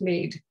Nepos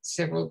made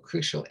several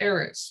crucial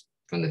errors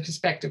from the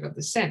perspective of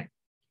the Senate.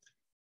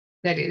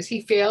 That is,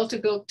 he failed to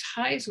build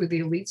ties with the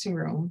elites in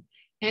Rome,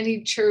 and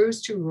he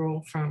chose to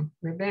rule from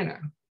Ravenna.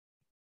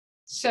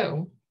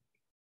 So,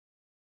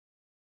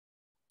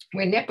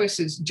 when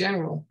Nepos's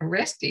general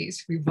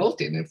Orestes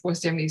revolted in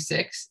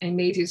 476 and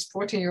made his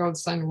 14-year-old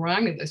son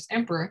Romulus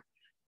emperor,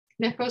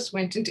 Nepos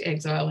went into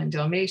exile in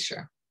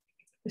Dalmatia.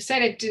 The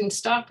Senate didn't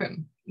stop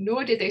him,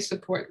 nor did they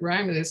support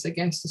Romulus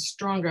against the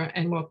stronger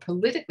and more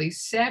politically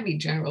savvy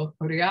general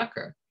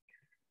Odoacer,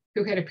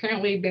 who had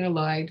apparently been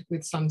allied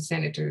with some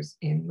senators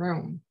in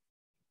Rome.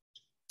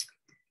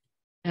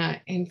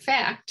 In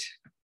fact,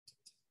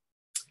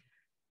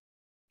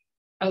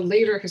 a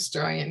later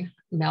historian,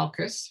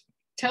 Malchus,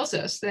 tells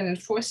us that in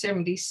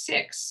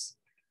 476,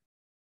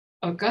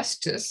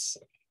 Augustus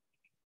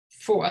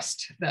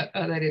forced,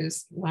 that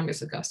is,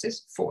 Lambius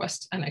Augustus,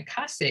 forced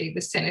Anacase,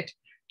 the Senate,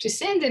 to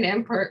send an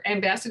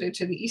ambassador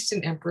to the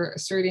Eastern Emperor,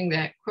 asserting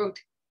that, quote,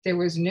 there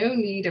was no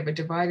need of a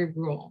divided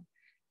rule,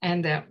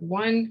 and that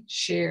one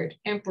shared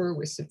emperor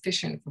was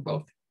sufficient for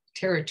both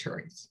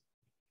territories.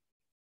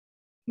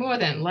 More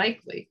than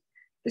likely,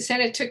 the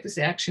Senate took this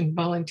action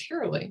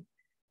voluntarily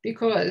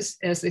because,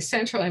 as the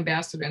central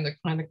ambassador in the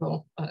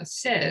chronicle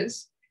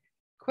says,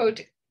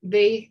 quote,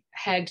 they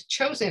had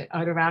chosen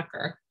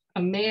Odoacer,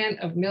 a man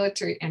of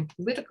military and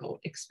political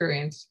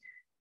experience,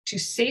 to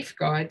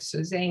safeguard,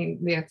 so saying,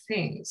 their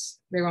things,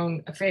 their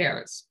own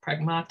affairs,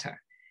 pragmata,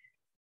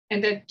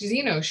 and that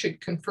Zeno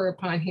should confer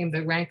upon him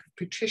the rank of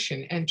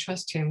patrician and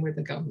trust him with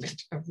the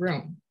government of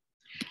Rome.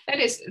 That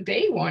is,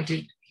 they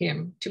wanted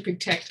him to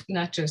protect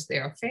not just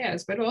their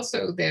affairs, but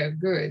also their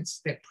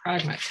goods, their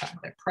pragmata,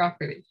 their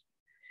property.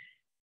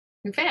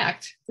 In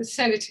fact, the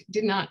Senate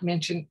did not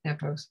mention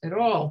Nepos at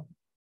all.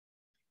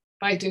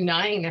 By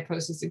denying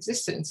Nepos's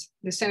existence,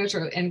 the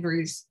senatorial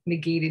envoys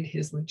negated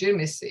his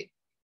legitimacy.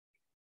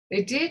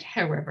 They did,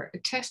 however,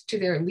 attest to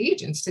their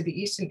allegiance to the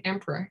Eastern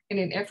Emperor in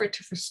an effort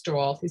to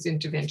forestall his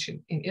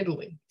intervention in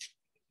Italy.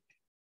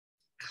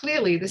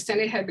 Clearly, the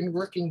Senate had been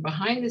working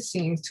behind the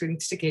scenes to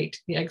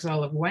instigate the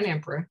exile of one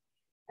emperor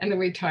and the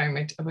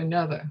retirement of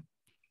another.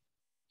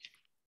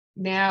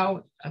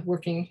 Now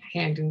working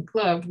hand in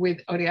glove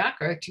with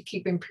Odoacer to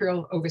keep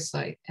imperial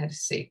oversight at a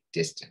safe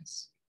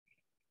distance.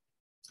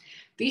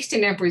 The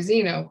Eastern Emperor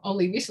Zeno,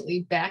 only recently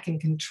back in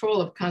control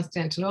of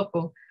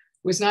Constantinople,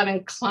 was not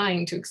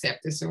inclined to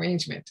accept this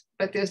arrangement,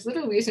 but there's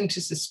little reason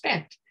to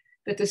suspect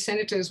that the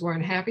senators were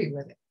unhappy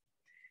with it.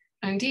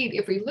 Indeed,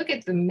 if we look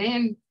at the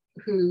men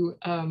who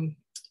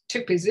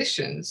took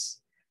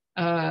positions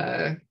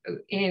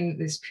in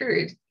this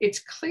period, it's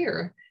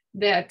clear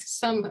that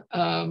some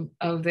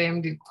of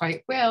them did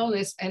quite well,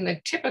 and the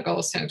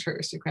typical senator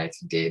aristocrats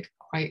did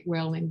quite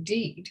well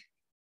indeed.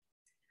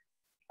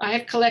 I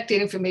have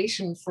collected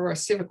information for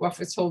civic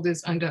office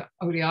holders under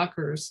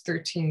Odoacer's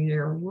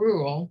 13-year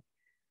rule.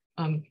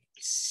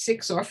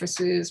 6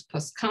 offices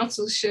plus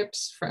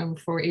consulships from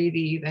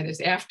 480, that is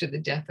after the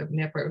death of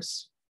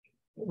Nepos,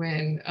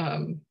 when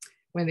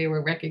they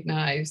were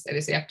recognized, that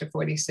is after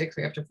 46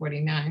 or after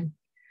 49.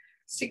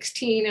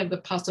 16 of the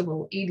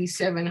possible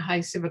 87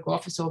 high civic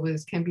office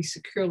holders can be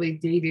securely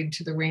dated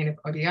to the reign of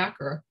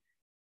Odoacer,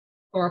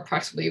 or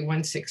approximately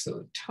 1/6 of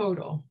the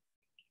total.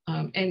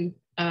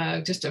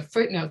 Just a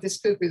footnote, this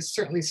group is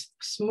certainly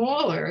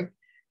smaller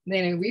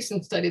than a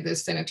recent study of the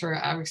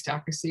senatorial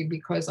aristocracy,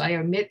 because I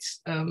omit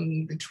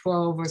the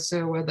 12 or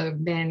so other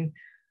men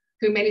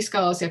who many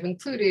scholars have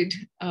included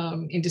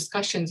in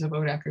discussions of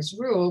Odoacer's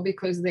rule,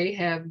 because they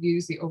have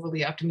used the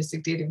overly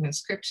optimistic date of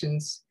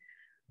inscriptions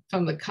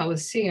from the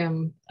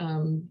Colosseum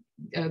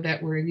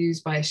that were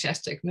used by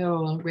Shastak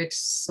Mill, on which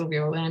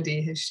Silvio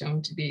Orlandi has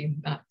shown to be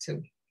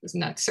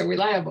not so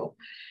reliable.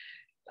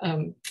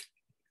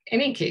 In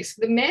any case,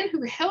 the men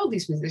who held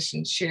these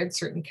positions shared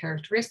certain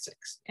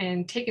characteristics,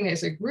 and taken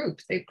as a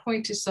group, they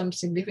point to some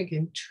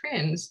significant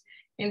trends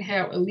in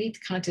how elite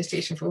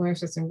contestation for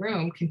influence in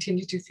Rome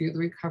continued to fuel the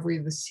recovery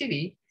of the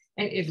city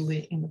and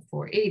Italy in the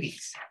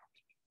 480s.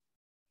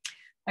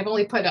 I've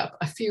only put up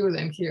a few of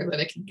them here that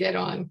I could get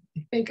on,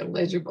 I think, a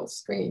legible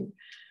screen.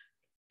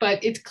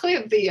 But it's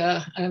clear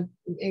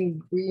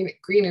in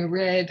green and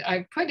red,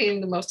 I put in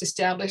the most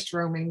established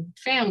Roman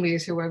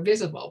families who are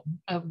visible.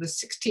 Of the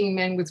 16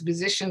 men with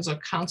positions or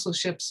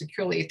consulships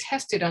securely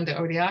attested under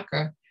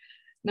Odoacer,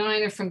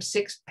 9 are from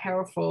 6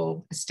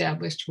 powerful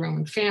established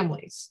Roman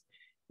families,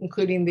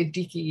 including the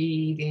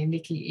Dicii, the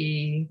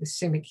Nicii, the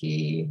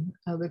Simici,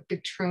 the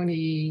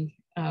Petroni,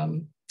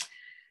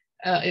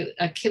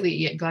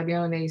 Achillii,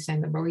 Glaviones,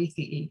 and the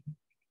Maurithii.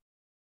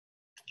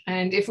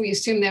 And if we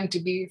assume them to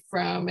be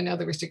from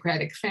another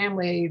aristocratic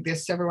family, the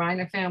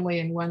Severina family,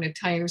 and one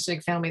Italian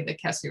aristocratic family, the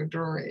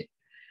Cassiodori.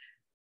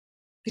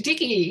 The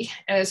Dicii,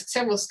 as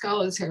several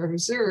scholars have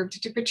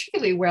observed, did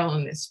particularly well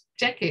in this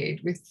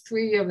decade, with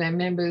 3 of their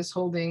members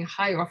holding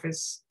high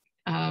office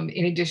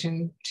in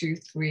addition to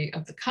 3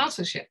 of the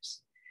consulships.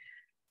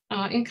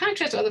 In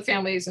contrast, other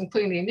families,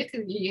 including the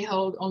Nicii,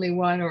 held only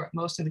 1, or at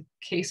most in the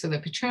case of the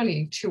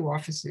Petroni, 2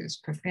 offices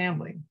per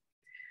family.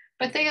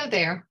 But they are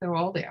there, they're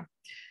all there.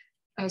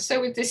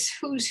 So with this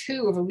who's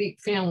who of elite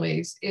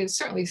families is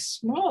certainly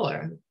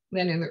smaller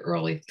than in the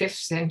early 5th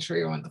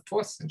century or in the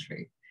 4th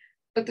century,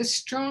 but the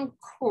strong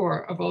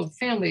core of old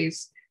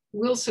families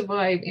will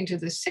survive into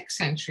the 6th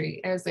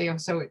century, as they are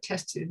so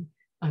attested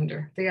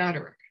under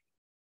Theodoric.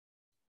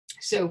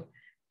 So,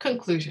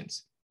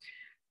 conclusions.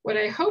 What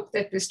I hope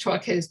that this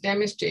talk has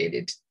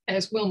demonstrated,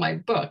 as will my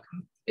book,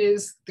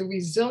 is the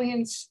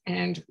resilience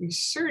and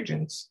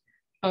resurgence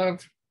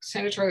of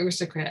senatorial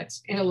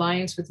aristocrats in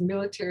alliance with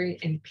military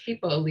and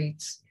papal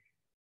elites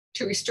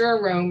to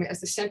restore Rome as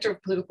the center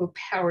of political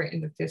power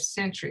in the 5th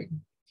century.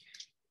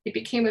 It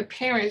became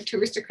apparent to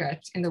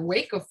aristocrats in the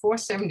wake of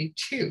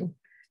 472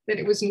 that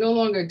it was no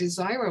longer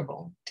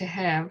desirable to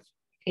have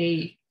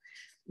a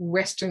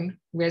Western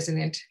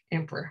resident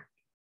emperor.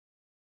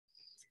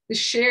 The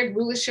shared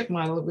rulership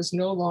model was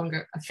no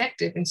longer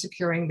effective in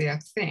securing their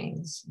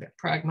things, their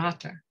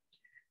pragmata.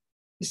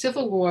 The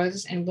civil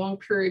wars and long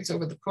periods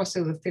over the course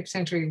of the 5th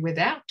century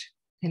without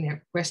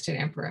a Western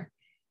emperor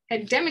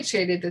had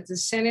demonstrated that the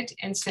Senate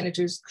and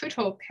senators could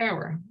hold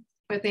power,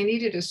 but they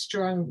needed a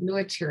strong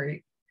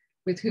military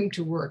with whom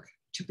to work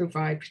to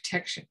provide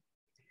protection.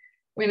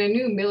 When a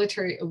new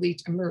military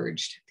elite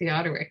emerged,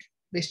 Theodoric,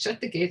 they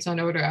shut the gates on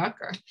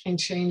Odoacer and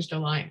changed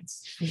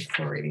alliance in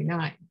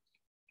 489.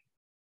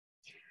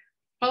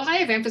 While I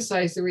have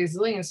emphasized the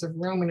resilience of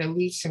Roman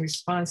elites in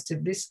response to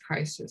this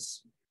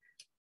crisis,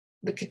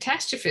 the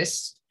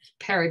catastrophist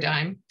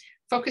paradigm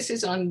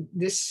focuses on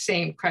this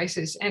same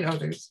crisis and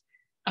others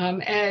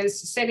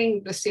as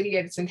setting the city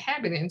and its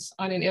inhabitants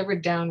on an ever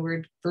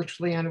downward,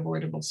 virtually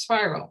unavoidable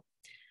spiral.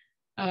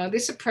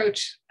 This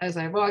approach, as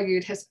I've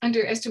argued, has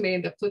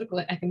underestimated the political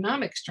and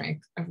economic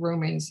strength of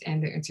Romans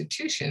and their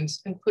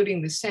institutions,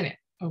 including the Senate,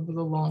 over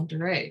the longue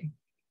durée.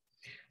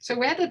 So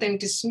rather than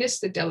dismiss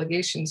the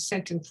delegation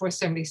sent in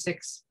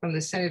 476 from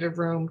the Senate of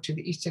Rome to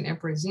the Eastern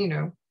Emperor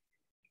Zeno,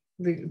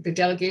 the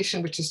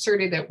delegation which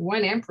asserted that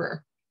one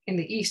emperor in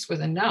the East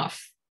was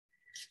enough,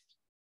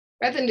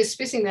 rather than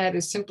dismissing that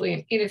as simply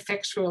an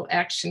ineffectual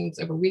actions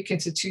of a weak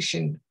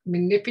institution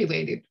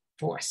manipulated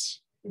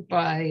force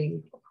by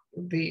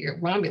the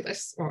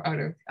Romulus or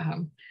other,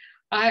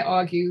 I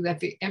argue that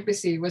the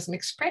embassy was an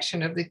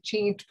expression of the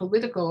changed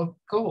political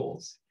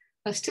goals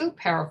of still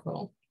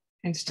powerful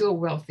and still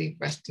wealthy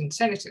Western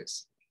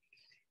senators.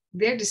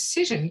 Their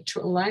decision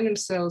to align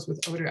themselves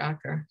with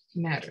Odoacer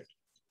mattered.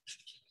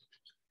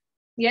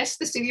 Yes,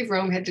 the city of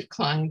Rome had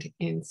declined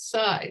in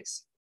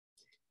size.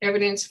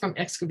 Evidence from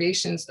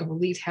excavations of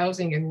elite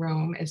housing in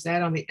Rome, as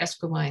that on the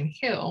Esquiline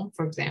Hill,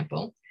 for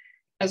example,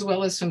 as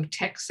well as some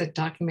texts that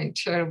document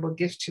charitable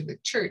gifts to the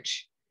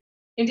church,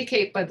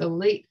 indicate by the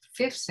late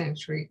 5th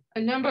century,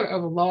 a number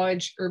of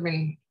large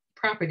urban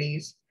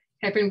properties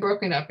have been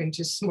broken up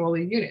into smaller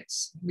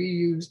units,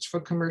 reused for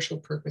commercial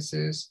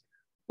purposes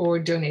or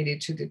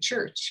donated to the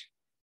church.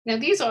 Now,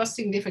 these are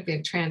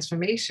significant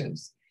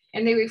transformations,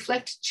 and they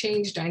reflect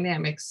changed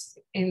dynamics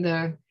in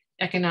the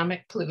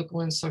economic,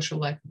 political, and social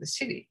life of the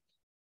city.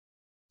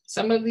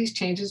 Some of these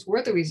changes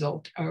were the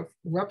result of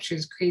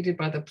ruptures created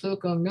by the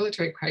political and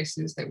military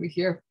crises that we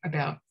hear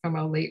about from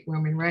our late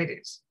Roman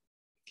writers.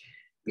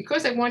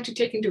 Because I want to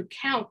take into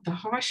account the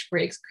harsh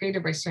breaks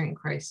created by certain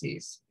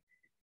crises,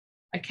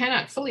 I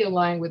cannot fully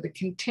align with the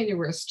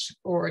continuous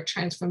or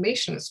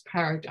transformationist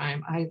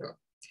paradigm either.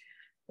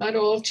 Not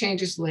all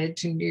changes led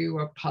to new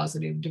or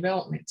positive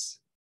developments.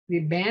 The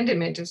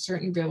abandonment of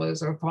certain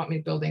villas or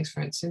apartment buildings,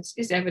 for instance,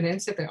 is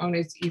evidence that their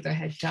owners either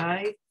had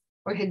died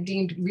or had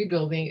deemed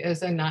rebuilding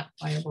as a not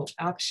viable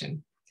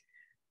option.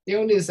 The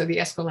owners of the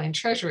Esquiline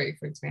Treasury,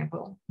 for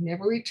example,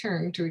 never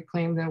returned to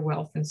reclaim their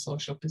wealth and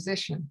social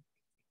position.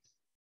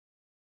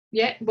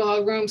 Yet,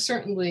 while Rome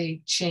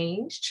certainly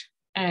changed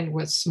and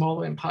was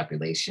smaller in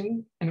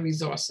population and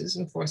resources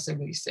in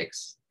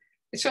 476,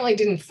 it certainly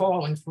didn't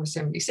fall in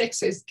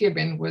 476, as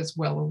Gibbon was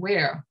well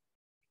aware.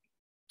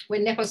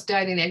 When Nepos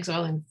died in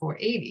exile in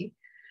 480,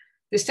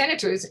 the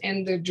senators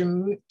and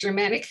the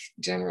Germanic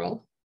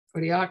general,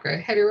 Odoacer,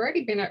 had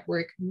already been at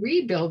work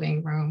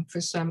rebuilding Rome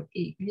for some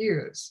 8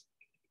 years.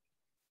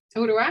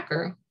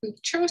 Odoacer, who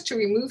chose to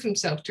remove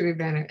himself to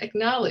Ravenna,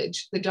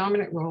 acknowledged the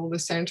dominant role of the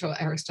central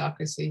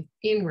aristocracy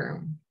in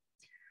Rome.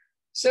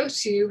 So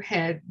too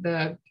had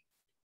the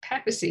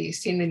papacy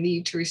seen the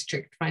need to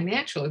restrict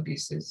financial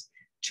abuses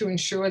to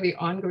ensure the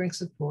ongoing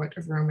support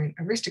of Roman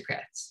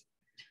aristocrats.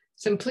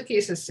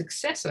 Simplicius'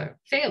 successor,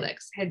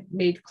 Felix, had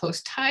made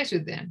close ties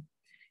with them,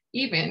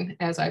 even,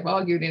 as I've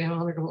argued in an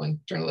article in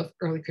Journal of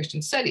Early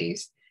Christian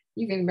Studies,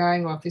 even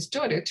marrying off his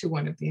daughter to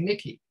one of the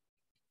Anici.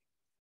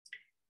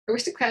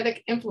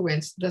 Aristocratic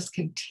influence thus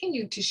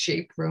continued to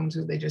shape Rome's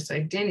religious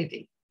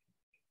identity.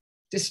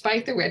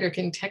 Despite the rhetoric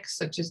in texts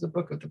such as the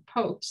Book of the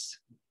Popes,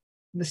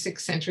 the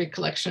 6th century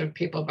collection of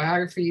papal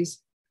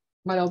biographies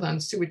modeled on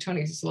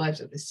Suetonius'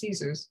 Lives of the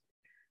Caesars,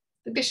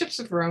 the bishops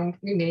of Rome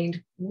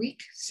remained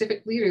weak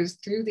civic leaders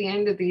through the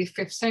end of the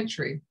 5th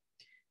century.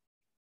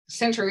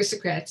 Central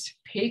aristocrats,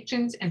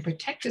 patrons and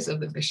protectors of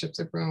the bishops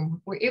of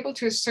Rome, were able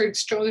to assert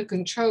stronger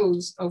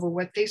controls over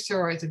what they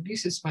saw as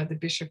abuses by the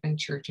bishop and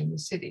church in the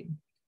city.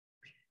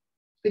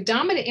 The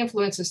dominant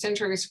influence of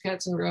central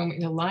aristocrats in Rome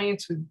in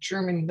alliance with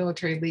German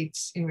military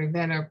elites in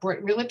Ravenna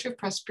brought relative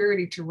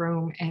prosperity to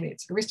Rome and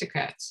its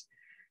aristocrats,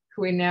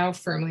 who are now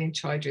firmly in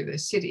charge of the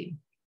city.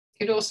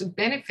 It also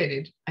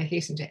benefited, I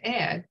hasten to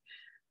add,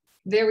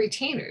 their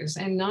retainers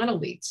and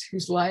non-elites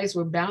whose lives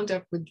were bound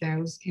up with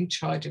those in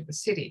charge of the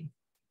city.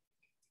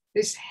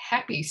 This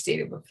happy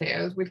state of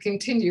affairs would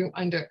continue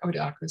under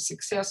Odoacer's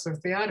successor,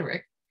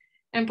 Theodoric,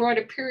 and brought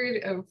a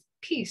period of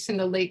peace in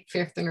the late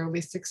 5th and early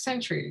 6th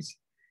centuries,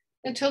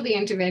 until the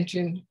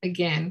intervention,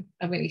 again,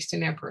 of an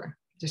Eastern emperor,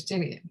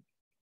 Justinian.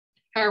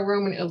 How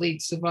Roman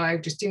elites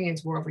survived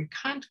Justinian's war of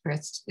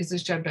reconquest is the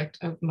subject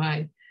of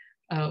my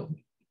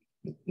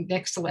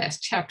next to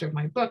last chapter of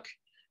my book,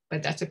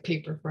 but that's a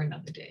paper for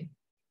another day.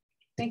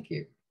 Thank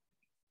you.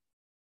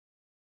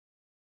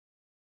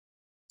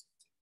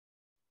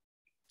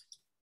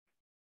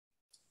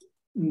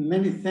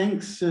 Many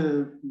thanks,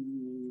 dear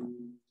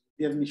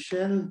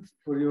Michele,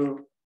 for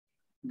your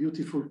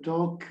beautiful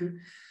talk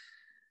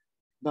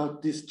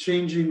about this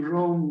changing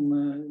Rome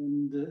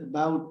and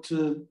about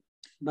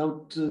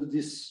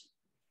these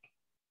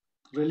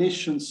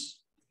relations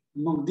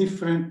among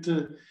different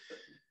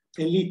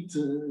elite,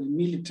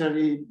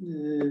 military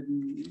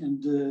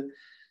and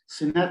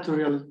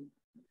senatorial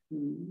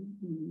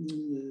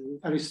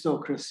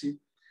aristocracy.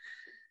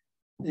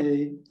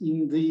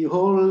 In the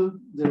hall,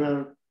 there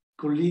are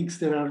colleagues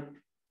that are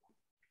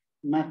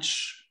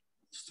much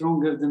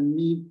stronger than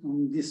me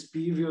on this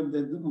period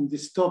and on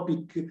this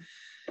topic.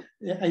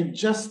 I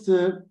just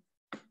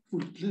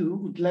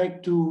would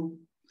like to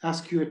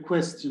ask you a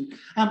question.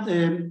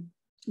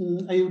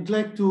 I would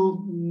like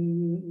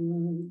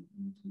to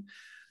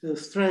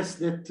stress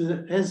that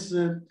as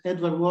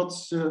Edward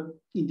Watts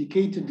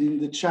indicated in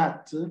the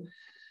chat,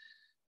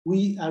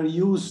 we are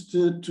used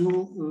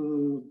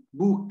to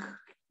book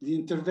the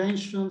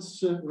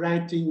interventions,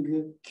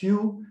 writing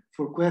Q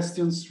for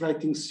questions,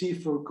 writing C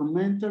for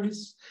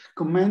comments.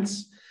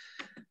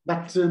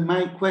 But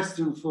my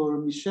question for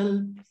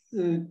Michele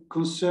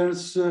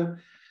concerns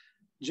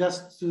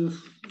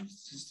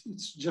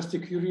it's just a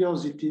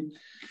curiosity.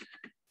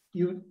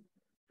 You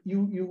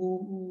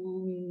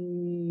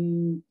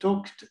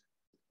talked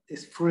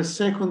for a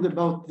second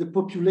about the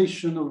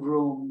population of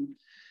Rome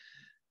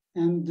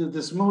and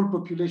the small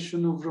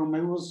population of Rome.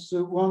 I was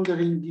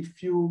wondering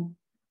if you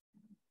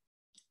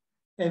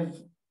have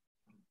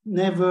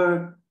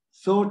never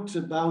thought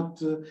about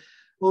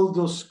all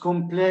those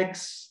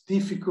complex,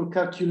 difficult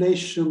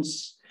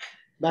calculations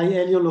by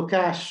Elio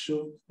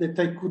Locascio that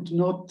I could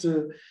not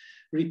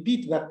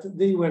repeat, but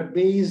they were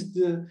based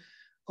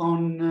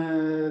on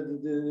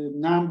the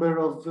number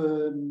of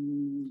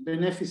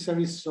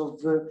beneficiaries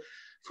of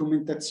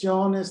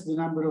frumentationes, the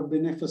number of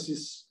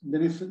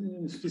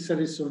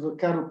beneficiaries of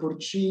Caro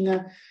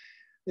Porcina,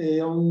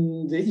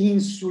 on the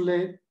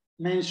insulae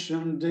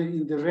mentioned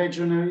in the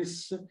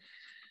regionaries,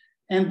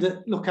 and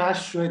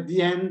Locascio at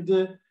the end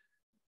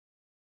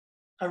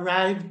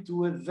arrived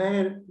to a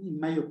very, in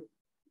my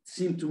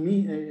seemed to me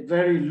a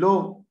very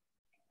low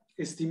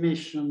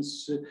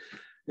estimations,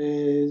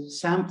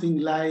 something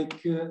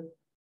like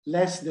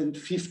less than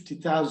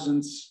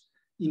 50,000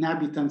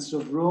 inhabitants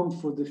of Rome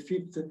for the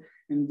 5th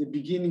and the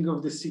beginning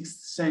of the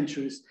 6th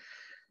centuries.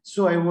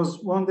 So I was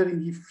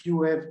wondering if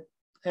you have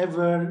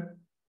ever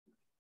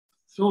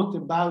thought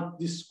about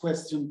this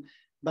question,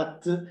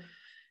 but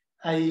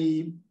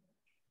I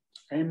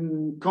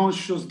am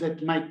conscious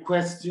that my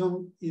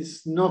question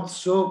is not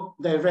so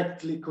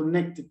directly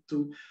connected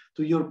to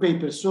your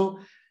paper. So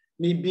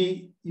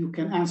maybe you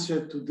can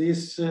answer to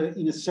this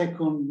in a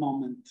second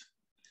moment.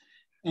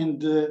 And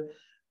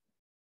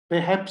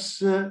perhaps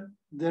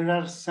there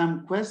are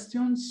some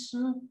questions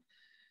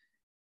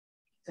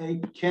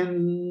I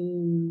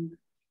can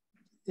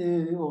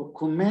or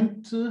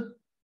comment.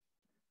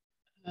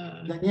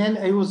 Daniele,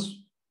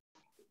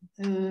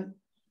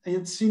 I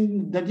had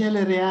seen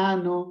Daniele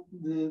Reano,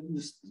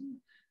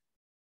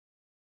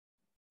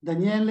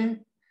 Daniele,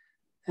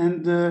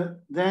 and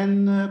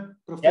then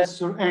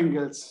Professor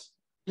Engels.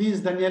 Please,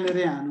 Daniele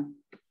Reano.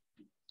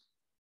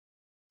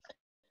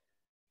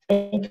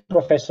 Thank you,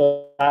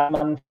 Professor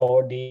Salzman,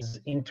 for this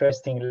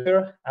interesting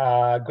lecture,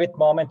 a great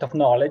moment of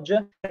knowledge.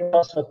 And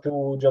also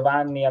to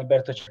Giovanni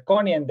Alberto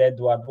Cecconi and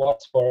Edward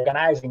Watts for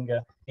organizing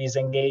this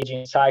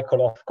engaging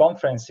cycle of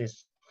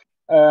conferences.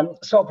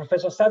 So,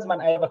 Professor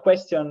Salzman, I have a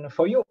question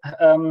for you.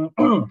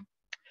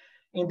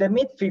 In the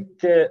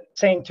mid-5th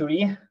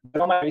century, the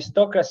Roman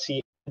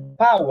aristocracy had the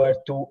power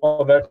to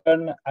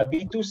overturn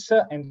Avitus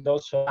and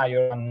also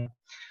Iron.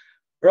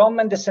 Rome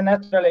and the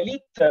senatorial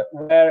elite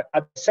were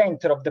at the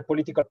center of the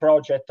political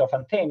project of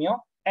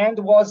Antenio, and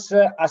was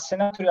a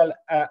senatorial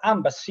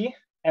embassy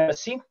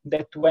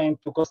that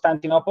went to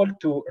Constantinople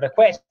to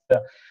request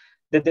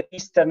that the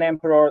Eastern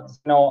Emperor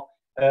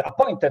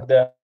appointed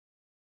the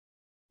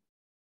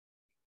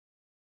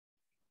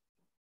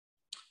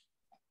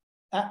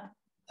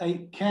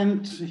I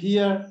can't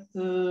hear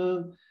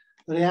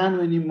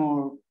Reano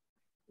anymore.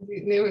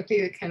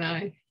 Neither can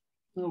I.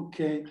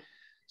 Okay,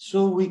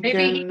 so we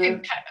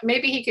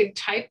maybe he could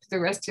type the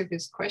rest of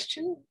his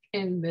question,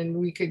 and then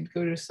we could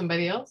go to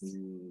somebody else.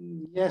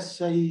 Yes,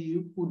 I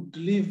would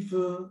leave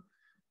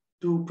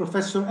to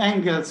Professor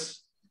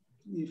Engels.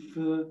 If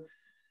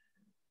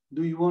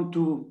do you want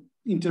to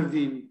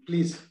intervene,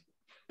 please?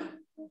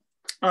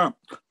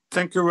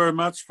 Thank you very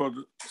much for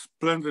the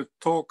splendid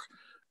talk.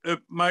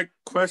 My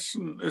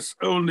question is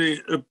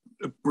only a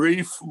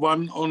brief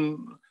one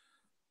on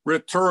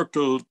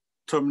rhetorical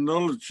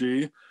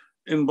terminology.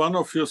 In one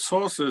of your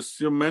sources,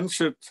 you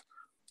mentioned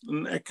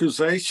an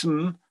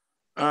accusation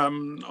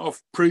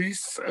of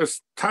priests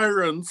as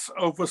tyrants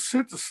over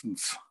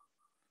citizens,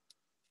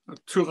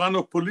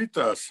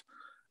 tyrannopolitas.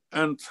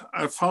 And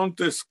I found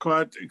this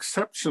quite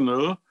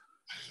exceptional.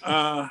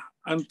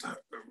 And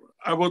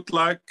I would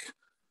like,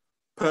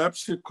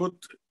 perhaps you could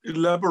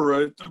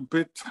elaborate a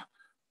bit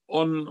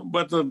on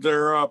whether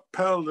there are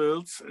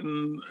parallels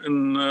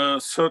in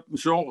certain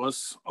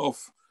genres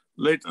of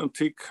late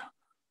antique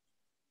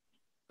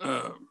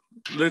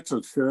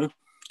literature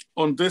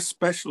on this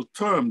special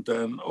term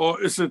then,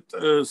 or is it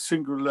a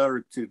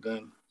singularity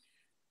then?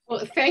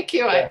 Well, thank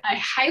you. I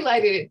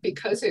highlighted it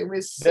because it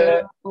was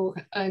so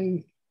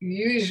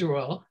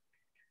unusual,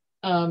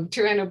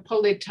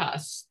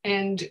 tyrannopolitas.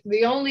 And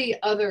the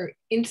only other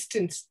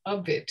instance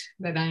of it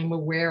that I'm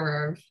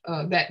aware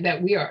of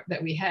that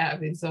we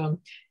have is a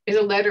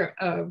letter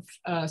of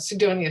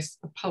Sidonius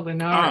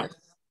Apollinaris.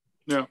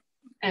 Yeah.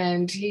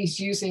 And he's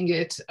using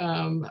it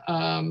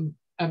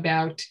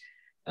about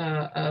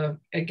a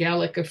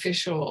Gallic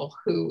official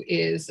who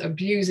is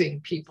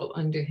abusing people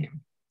under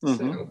him.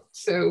 Mm-hmm.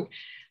 So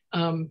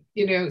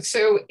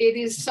it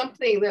is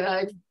something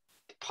that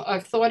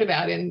I've thought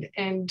about,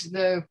 and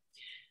the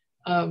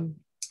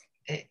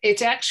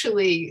it's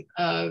actually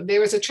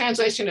there was a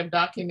translation of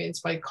documents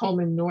by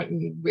Coleman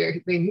Norton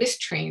where they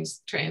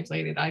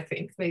mistranslated. I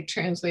think they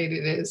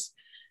translated as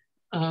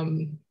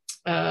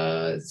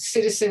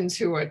citizens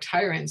who are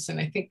tyrants, and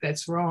I think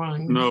that's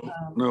wrong. No,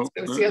 so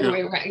it's the other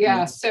way around.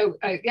 Yeah. So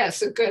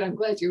good. I'm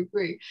glad you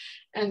agree.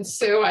 And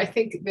so I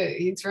think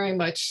that it's very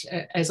much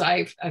as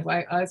I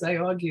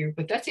argue,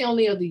 but that's the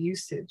only other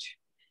usage.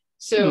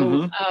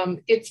 So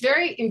it's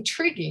very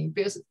intriguing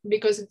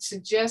because it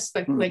suggests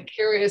that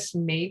Lycurgus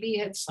maybe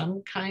had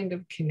some kind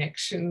of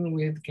connection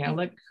with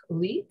Gallic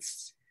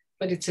elites,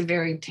 but it's a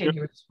very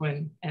tenuous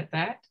one at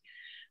that.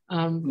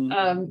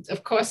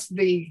 Of course,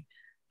 the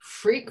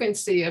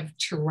frequency of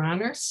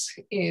tyrannus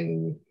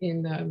in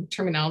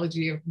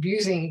terminology of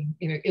abusing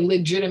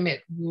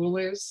illegitimate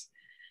rulers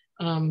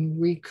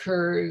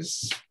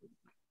recurs.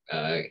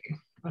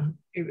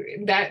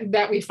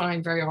 That we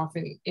find very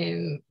often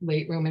in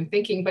late Roman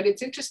thinking, but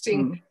it's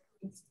interesting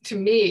to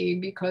me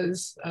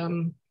because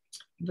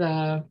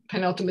the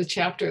penultimate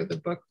chapter of the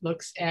book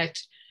looks at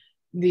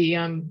the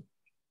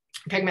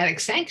pragmatic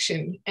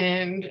sanction,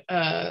 and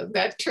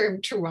that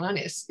term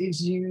tyrannus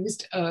is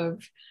used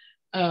of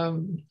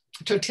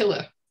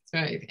totila,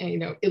 right?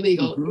 And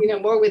illegal,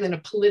 more within a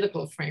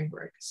political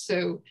framework.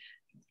 So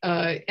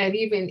and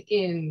even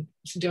in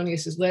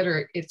Sidonius's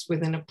letter, it's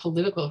within a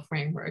political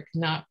framework,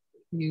 not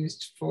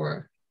used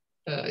for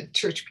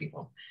church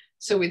people.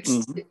 So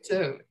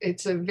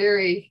it's a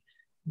very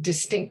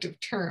distinctive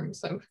term.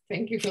 So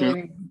thank you for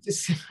letting me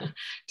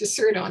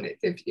discern on it.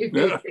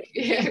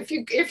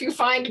 If you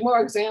find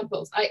more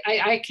examples,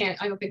 I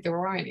don't think there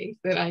are any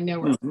that I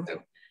know of.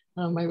 So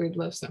I would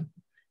love some.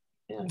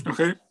 Yeah.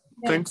 Okay,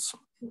 thanks.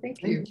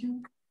 Thank you.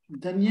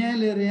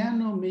 Daniele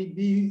Reano,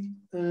 maybe,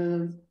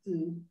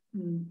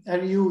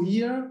 are you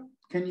here?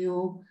 Can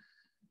you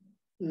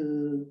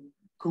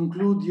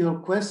conclude your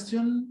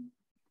question,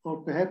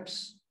 or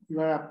perhaps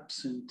you are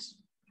absent?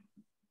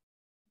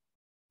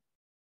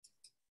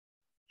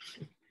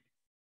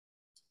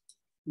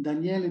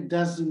 Daniele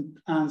doesn't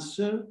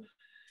answer.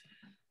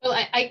 Well,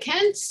 I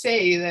can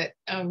say that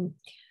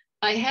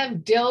I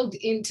have delved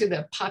into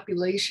the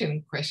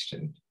population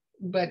question,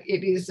 but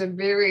it is a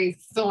very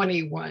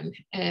thorny one.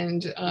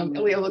 And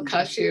Elio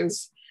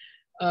Locasio's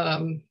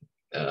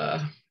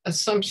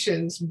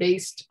assumptions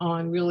based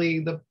on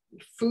really the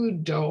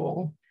food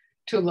dole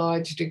to a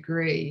large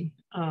degree.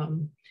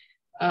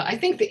 I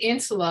think the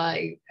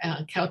insuli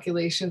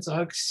calculations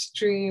are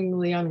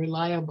extremely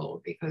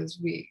unreliable because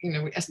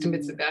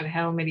estimates about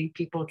how many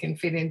people can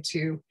fit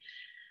into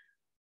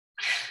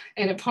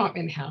an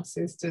apartment house.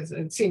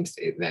 It seems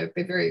that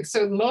they're very,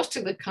 so most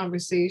of the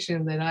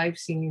conversation that I've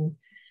seen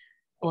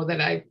or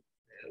that I've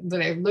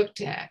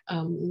look at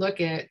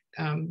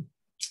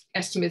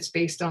estimates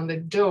based on the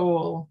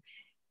dole,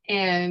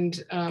 and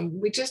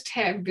we just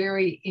have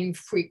very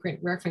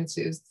infrequent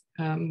references.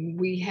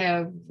 We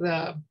have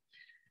the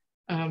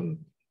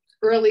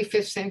early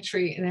 5th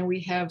century, and then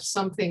we have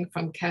something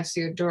from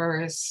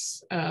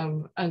Cassiodorus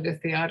under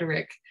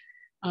Theodoric.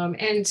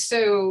 And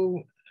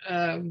so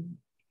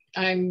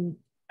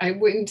I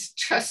wouldn't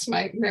trust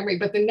my memory,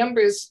 but the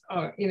numbers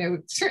are,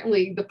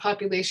 certainly the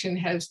population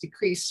has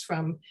decreased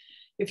from,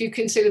 if you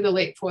consider the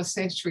late 4th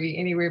century,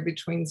 anywhere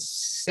between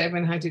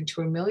 700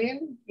 to 1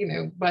 million,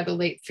 by the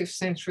late 5th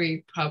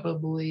century,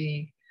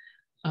 probably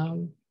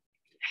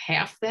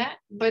half that.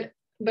 But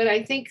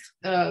I think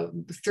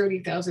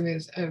 30,000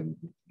 is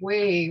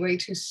way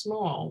too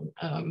small.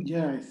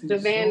 Yeah, I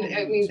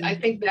think I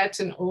think that's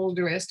an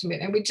older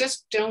estimate, and we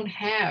just don't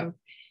have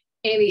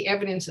any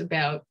evidence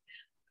about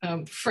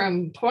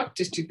from pork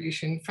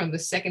distribution from the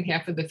second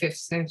half of the 5th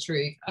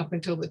century up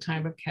until the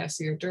time of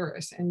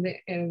Cassiodorus, and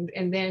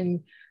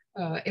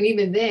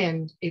even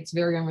then it's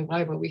very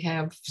unreliable. We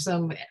have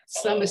some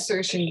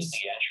assertions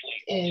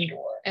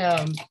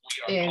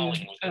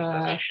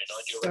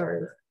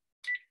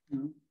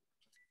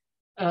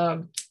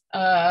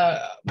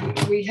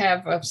we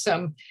have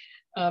some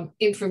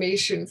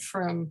information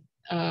from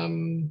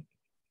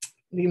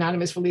the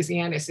Anonymous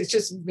Felicianus. It's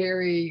just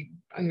very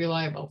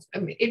unreliable. I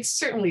mean, it's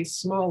certainly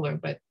smaller,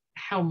 but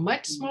how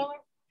much smaller?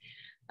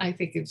 I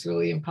think it's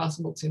really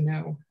impossible to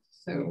know.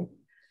 So,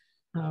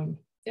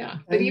 yeah.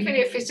 But even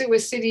if it's a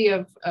city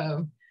of,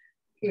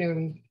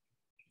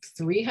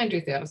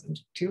 300,000,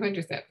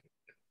 200,000,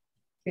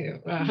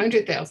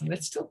 100,000,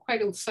 that's still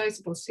quite a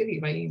sizable city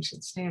by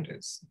ancient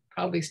standards.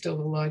 Probably still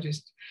the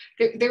largest.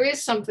 There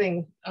is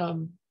something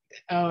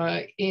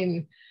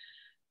in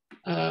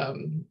a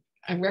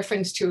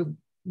reference to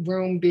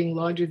Rome being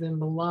larger than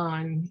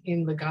Milan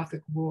in the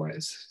Gothic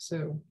Wars.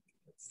 So,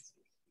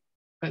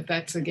 but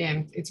that's,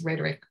 again, it's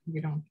rhetoric.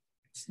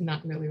 It's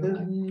not really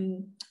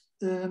reliable.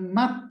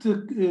 Matt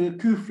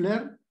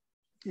Kufler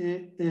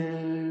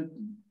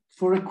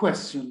for a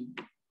question,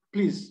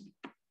 please.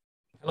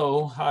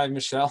 Hello, hi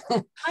Michelle.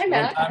 Hi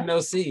Matt. Long time no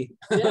see.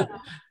 Yeah.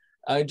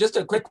 Just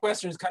a quick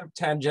question, it's kind of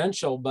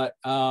tangential, but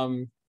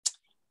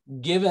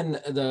given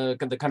the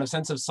kind of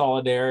sense of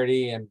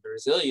solidarity and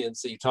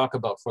resilience that you talk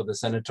about for the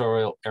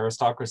senatorial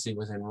aristocracy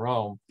within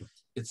Rome,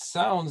 it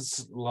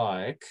sounds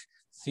like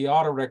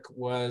Theodoric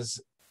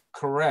was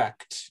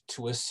correct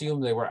to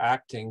assume they were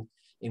acting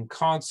in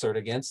concert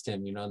against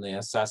him, in the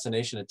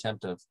assassination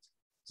attempt of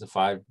the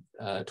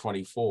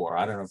 524.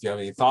 I don't know if you have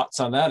any thoughts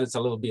on that. It's a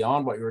little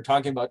beyond what you were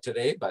talking about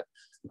today, but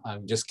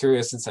I'm just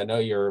curious since I know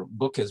your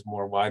book is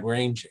more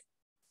wide-ranging.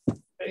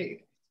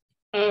 Right.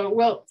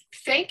 Well,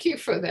 thank you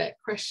for that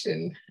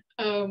question.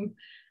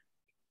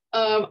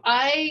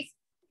 I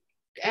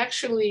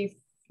actually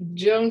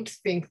don't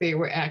think they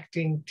were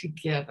acting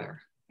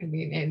together. I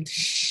mean, and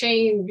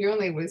Shane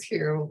Bjornley was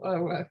here.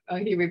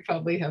 He would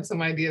probably have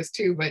some ideas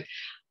too, but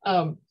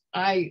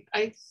I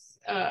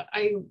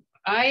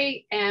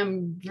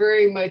am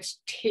very much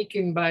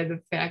taken by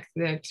the fact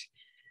that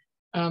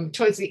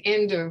towards the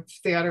end of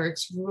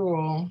Theodoric's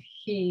rule,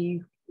 there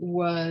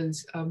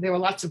were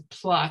lots of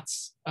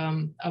plots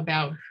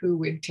about who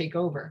would take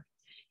over.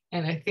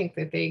 And I think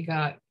that they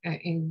got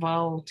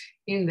involved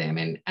in them.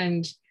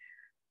 And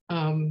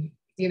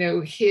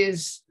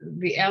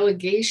the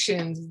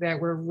allegations that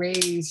were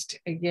raised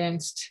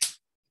against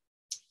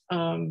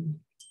Boethius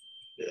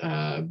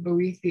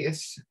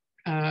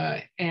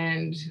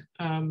and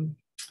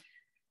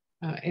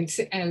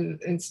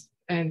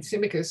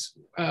Symmachus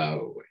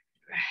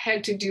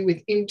had to do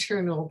with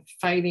internal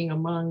fighting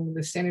among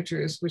the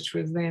senators, which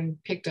was then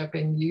picked up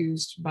and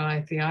used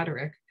by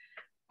Theodoric,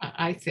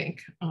 I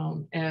think,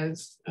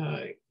 as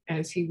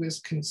he was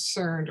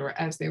concerned, or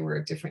as there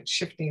were different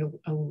shifting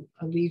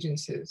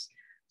allegiances.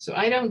 So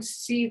I don't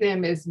see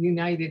them as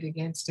united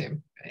against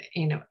him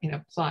in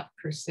a plot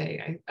per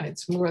se.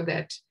 It's more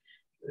that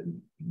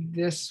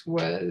this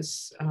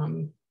was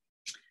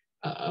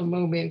a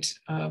moment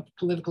of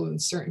political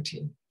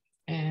uncertainty,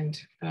 and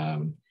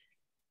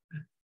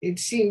it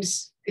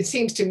seems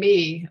to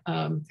me,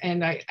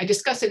 and I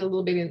discussed it a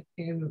little bit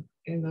in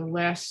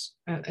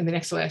the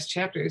next to last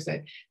chapters,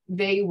 that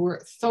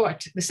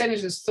the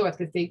senators thought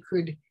that they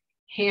could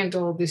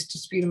handle this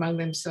dispute among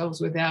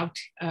themselves without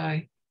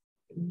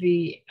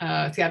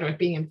Theodoric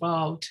being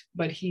involved,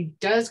 but he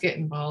does get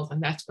involved,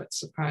 and that's what's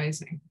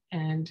surprising.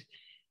 And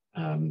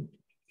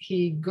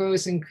he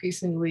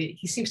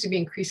seems to be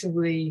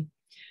increasingly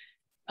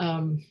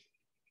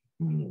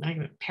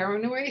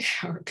paranoid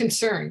or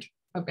concerned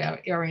about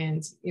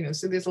Arians,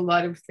 so there's a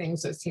lot of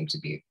things that seem to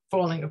be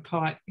falling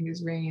apart in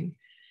his reign.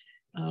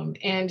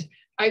 And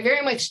I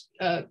very much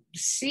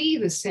see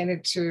the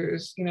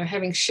senators,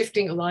 having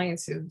shifting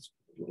alliances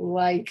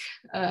like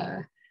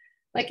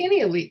any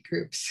elite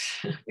groups.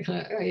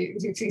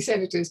 You see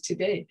senators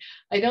today.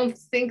 I don't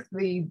think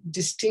the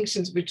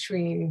distinctions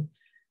between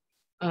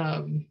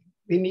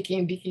the Miki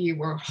and Diki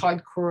were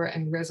hardcore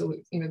and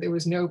resolute. There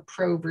was no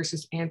pro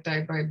versus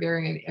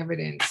anti-barbarian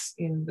evidence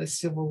in the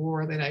Civil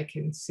War that I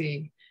can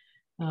see.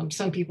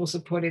 Some people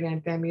supported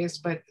Anthemius,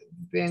 but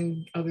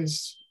then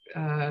others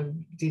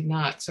did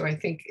not. So I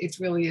think it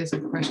really is a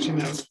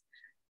question of,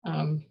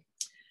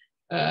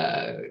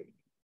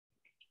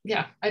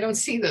 I don't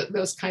see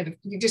those kind of,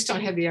 you just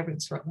don't have the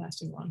evidence for it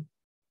lasting long.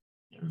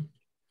 Yeah.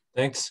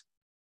 Thanks.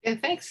 Yeah,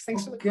 thanks.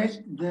 Thanks for the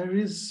question.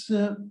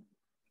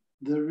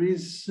 There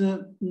is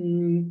a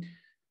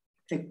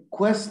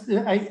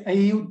question.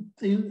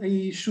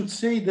 I should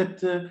say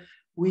that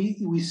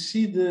we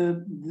see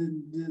the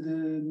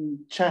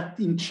chat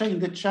in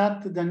the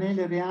chat.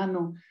 Daniele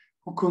Reano,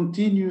 who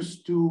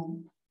continues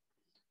to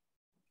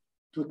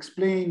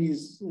explain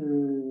his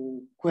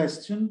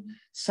question.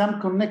 Some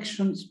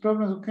connections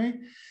problems. Okay,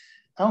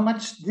 how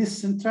much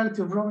this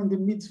centrality of Rome in the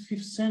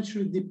mid-5th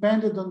century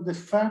depended on the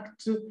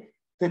fact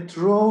that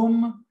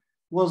Rome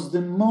was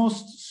the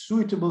most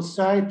suitable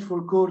site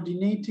for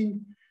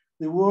coordinating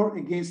the war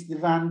against the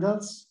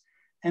Vandals,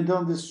 and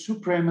on the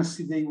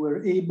supremacy they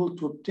were able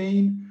to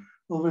obtain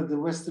over the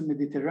Western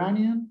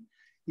Mediterranean.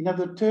 In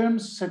other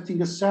terms,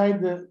 setting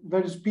aside the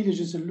various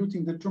pillages and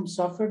looting that Rome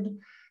suffered,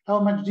 how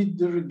much did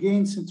the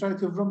regained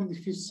centrality of Rome in the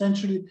 5th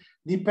century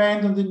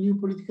depend on the new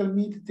political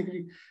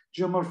military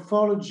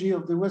geomorphology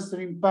of the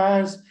Western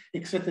empires,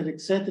 etc.,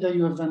 etc.?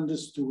 You have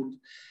understood.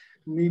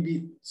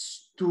 Maybe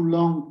it's too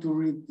long to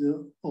read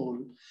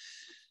all.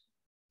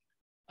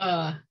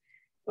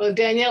 Well,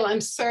 Danielle,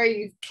 I'm sorry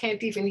you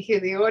can't even hear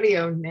the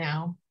audio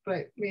now,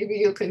 but maybe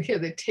you can hear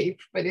the tape.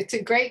 But it's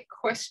a great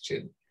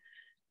question.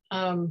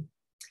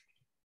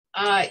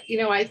 I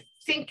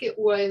think it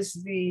was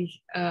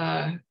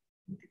that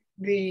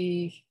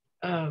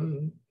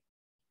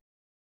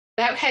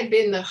had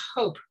been the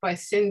hope by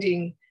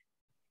sending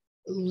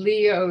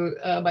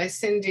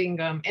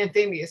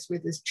Anthemius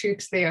with his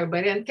troops there,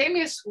 but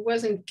Anthemius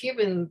wasn't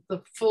given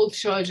the full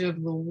charge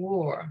of the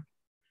war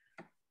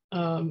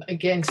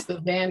against the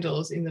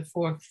Vandals in the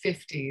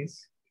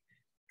 450s.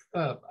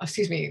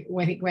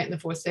 When he went in the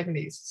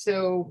 470s.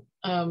 So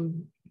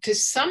to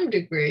some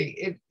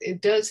degree,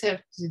 it does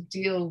have to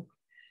deal,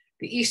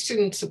 the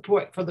Eastern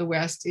support for the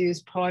West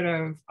is part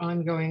of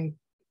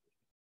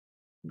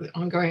the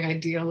ongoing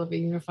ideal of a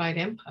unified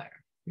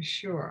empire, for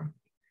sure.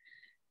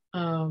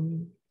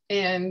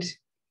 And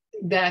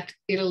that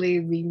Italy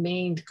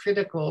remained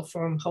critical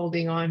from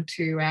holding on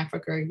to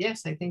Africa.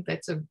 Yes, I think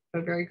that's a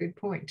very good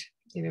point.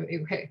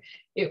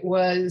 It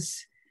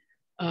was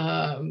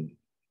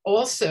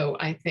also,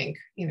 I think,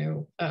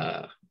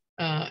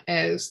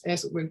 as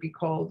it would be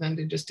called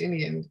under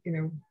Justinian,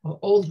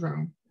 old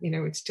Rome,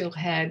 it still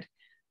had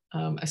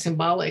a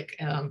symbolic,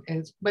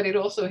 but it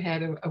also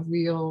had a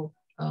real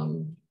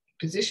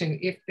position.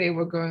 If they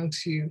were going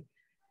to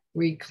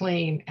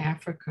reclaim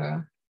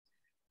Africa,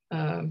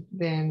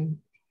 then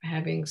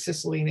having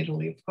Sicily and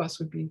Italy, of course,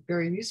 would be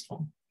very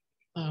useful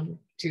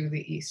to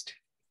the East.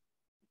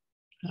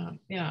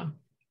 Yeah.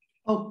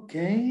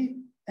 Okay,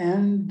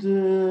 and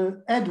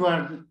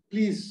Edward,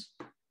 please.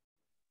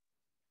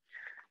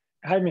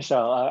 Hi,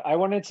 Michelle. I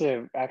wanted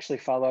to actually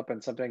follow up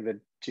on something that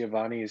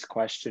Giovanni's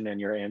question and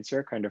your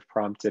answer kind of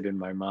prompted in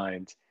my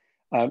mind.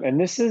 And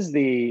this is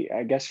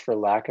I guess for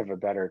lack of a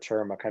better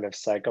term, a kind of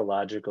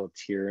psychological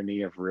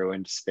tyranny of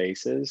ruined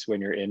spaces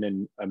when you're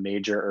in a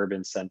major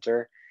urban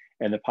center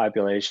and the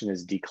population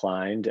is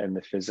declined and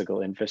the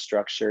physical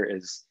infrastructure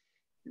is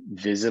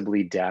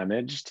visibly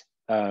damaged.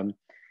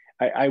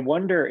 I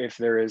wonder if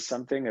there is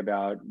something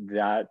about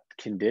that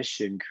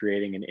condition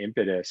creating an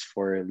impetus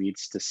for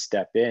elites to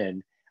step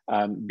in,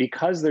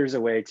 because there's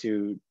a way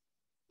to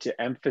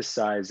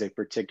emphasize a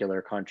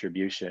particular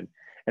contribution.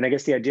 And I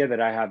guess the idea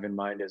that I have in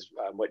mind is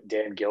what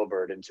Dan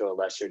Gilbert, and to a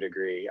lesser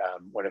degree,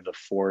 one of the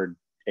Ford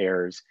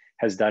heirs,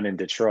 has done in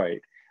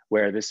Detroit,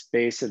 where the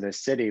space in the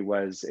city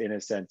was, in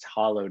a sense,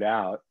 hollowed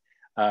out.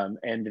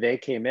 And they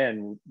came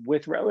in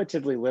with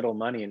relatively little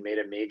money and made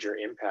a major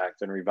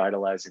impact on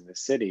revitalizing the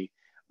city.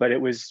 But it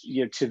was,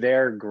 you know, to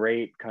their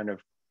great kind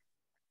of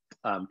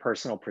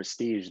personal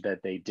prestige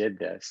that they did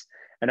this.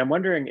 And I'm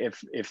wondering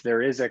if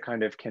there is a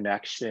kind of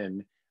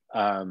connection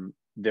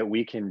that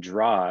we can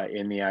draw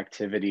in the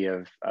activity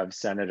of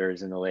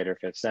senators in the later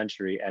 5th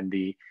century and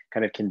the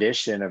kind of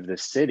condition of the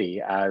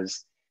city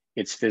as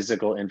its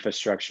physical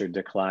infrastructure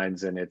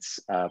declines and its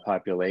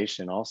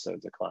population also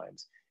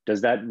declines.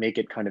 Does that make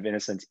it kind of, in a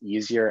sense,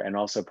 easier and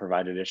also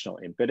provide additional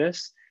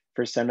impetus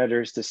for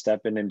senators to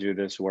step in and do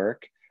this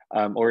work?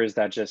 Or is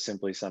that just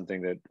simply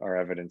something that our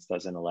evidence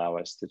doesn't allow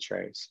us to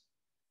trace?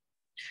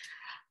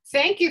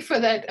 Thank you for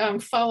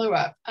that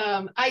follow-up.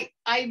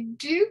 I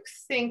do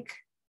think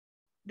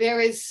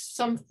there is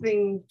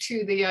something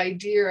to the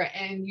idea,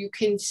 and you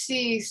can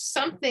see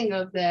something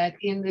of that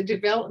in the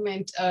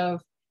development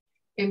of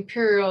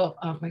senatorial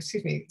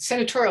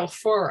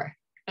fora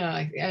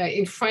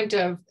in front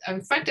of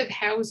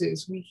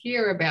houses. We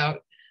hear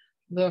about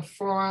the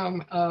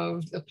forum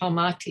of the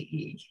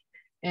Palmatii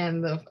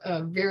and the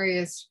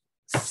various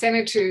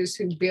senators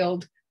who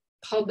build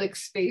public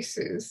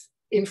spaces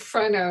in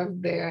front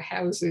of their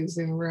houses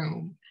in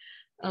Rome.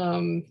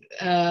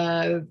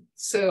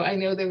 So I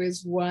know there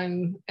was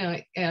one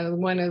of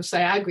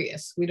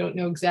Syagrius. We don't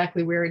know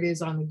exactly where it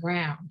is on the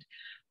ground,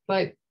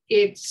 but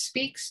it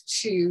speaks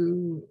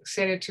to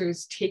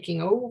senators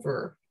taking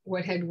over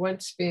what had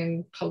once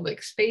been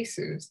public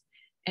spaces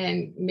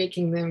and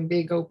making them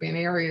big open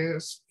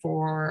areas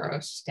for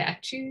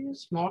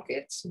statues,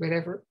 markets,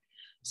 whatever.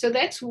 So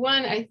that's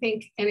one, I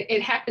think, and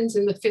it happens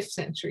in the 5th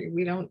century.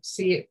 We don't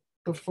see it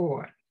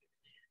before.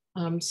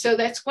 So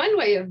that's one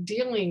way of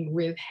dealing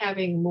with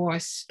having more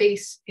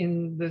space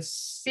in the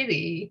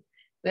city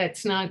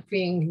that's not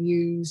being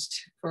used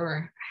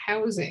for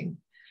housing.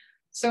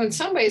 So in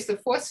some ways, the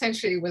 4th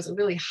century was a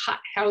really hot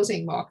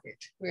housing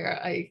market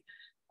where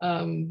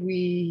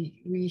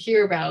we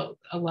hear about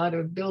a lot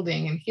of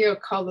building, and here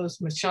Carlos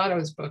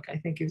Machado's book, I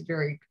think, is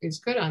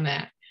good on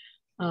that.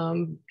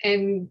 And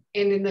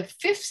in the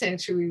 5th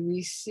century,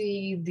 we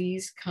see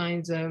these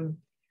kinds of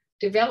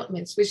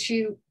developments, which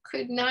you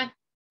couldn't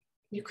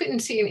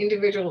see an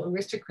individual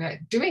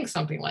aristocrat doing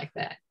something like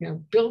that, you know,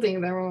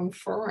 building their own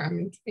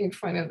forum in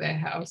front of their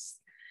house,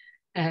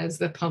 as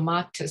the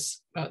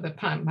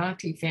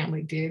Palmati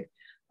family did,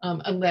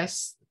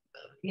 unless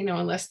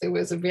there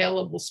was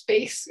available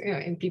space, you know,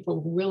 and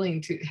people were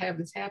willing to have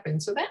this happen.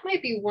 So that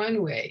might be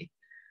one way.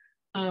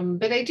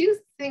 But I do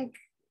think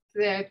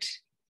that,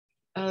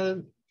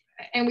 and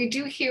we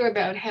do hear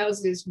about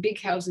houses,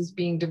 big houses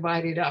being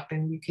divided up,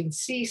 and you can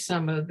see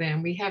some of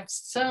them. We have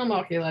some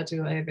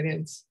archaeological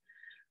evidence.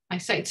 I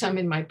cite some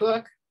in my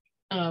book,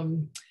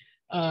 and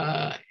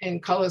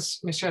Carlos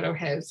Machado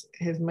has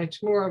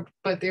much more,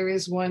 but there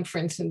is one, for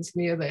instance,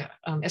 near the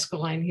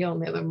Escaline Hill,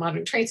 near the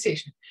modern train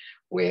station,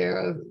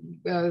 where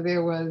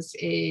there was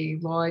a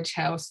large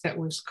house that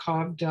was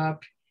carved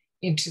up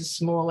into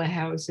smaller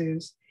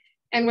houses.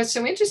 And what's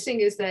so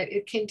interesting is that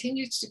it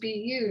continues to be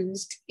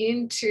used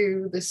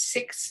into the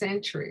 6th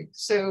century.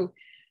 So,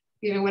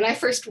 you know, when I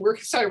first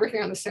started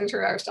working on the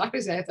senatorial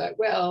aristocracy, I thought,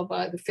 well,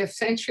 by the 5th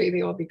century,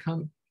 they all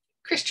become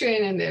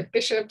Christian and they're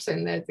bishops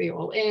and that they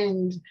all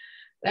end.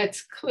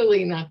 That's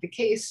clearly not the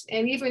case.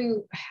 And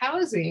even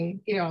housing,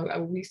 you know, I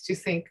used to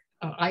think,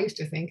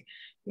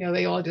 you know,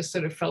 they all just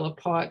sort of fell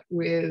apart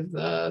with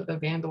the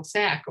Vandal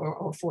sack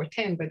or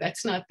 410, but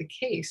that's not the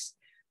case.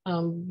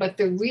 But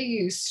the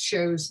reuse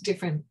shows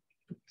different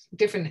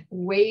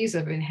ways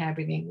of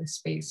inhabiting the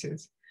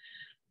spaces.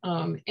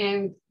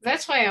 And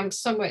that's why I'm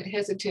somewhat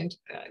hesitant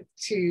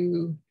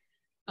to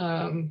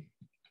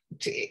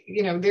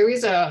you know, there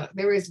is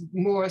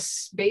more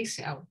space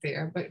out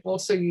there, but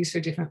also used for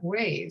different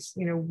ways.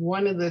 You know,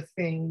 one of the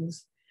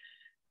things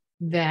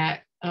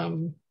that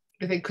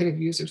they could have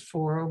used it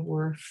for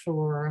were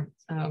for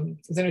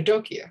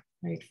xenodokia,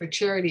 right, for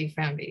charity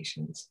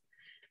foundations.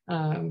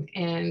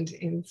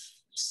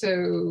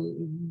 So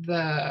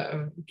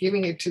the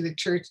giving it to the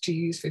church to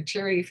use for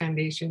charity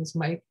foundations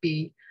might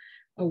be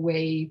a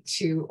way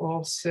to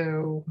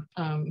also,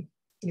 you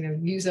know,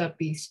 use up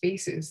these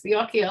spaces. The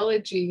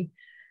archaeology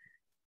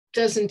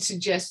doesn't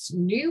suggest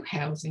new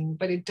housing,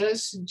 but it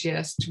does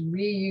suggest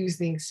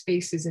reusing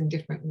spaces in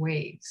different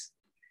ways.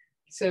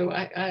 So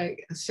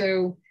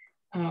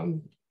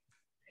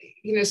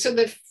you know, so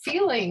the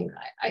feeling,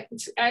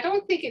 I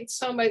don't think it's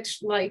so much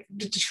like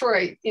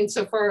Detroit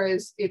insofar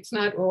as it's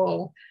not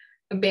all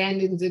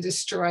abandoned or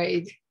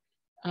destroyed.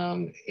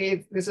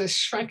 There's a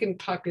shrunken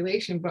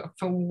population, but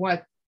from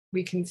what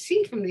we can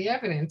see from the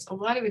evidence, a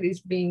lot of it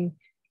is being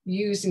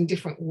used in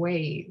different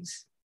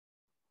ways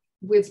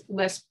with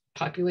less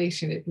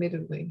population,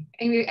 admittedly.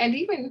 And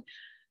even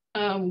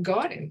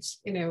gardens.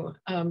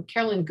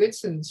 Carolyn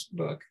Goodson's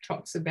book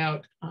talks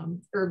about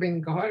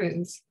urban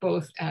gardens,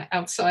 both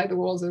outside the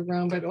walls of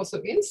Rome, but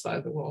also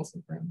inside the walls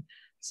of Rome.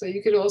 So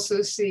you could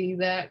also see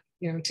that,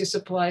 to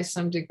supply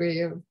some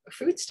degree of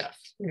foodstuff.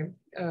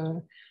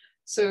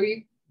 So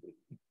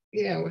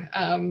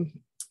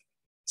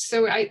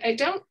so I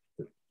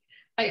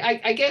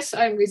guess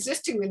I'm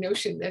resisting the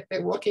notion that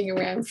they're walking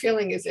around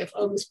feeling as if,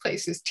 oh, this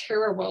place is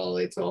terrible,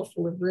 it's all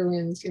full of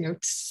ruins.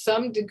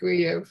 Some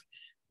degree of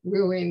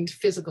ruined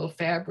physical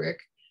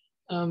fabric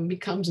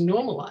becomes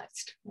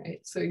normalized, right?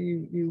 So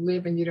you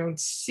live and you don't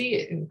see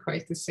it in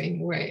quite the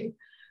same way.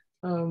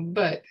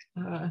 But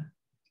I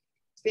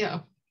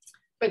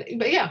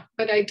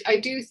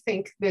do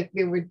think that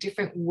there were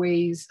different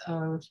ways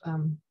of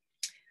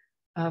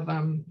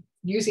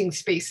using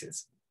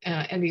spaces,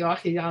 and the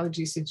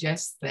archaeology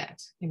suggests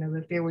that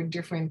that there were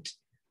different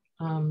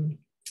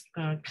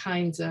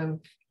kinds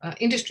of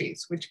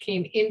industries which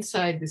came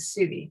inside the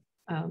city,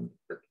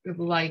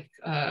 like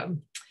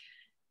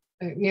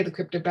near the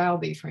Crypta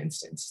Balbi, for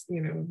instance.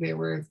 There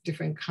were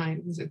different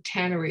kinds of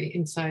tannery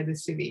inside the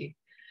city.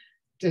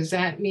 Does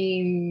that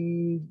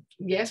mean,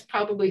 yes,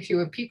 probably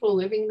fewer people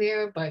living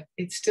there, but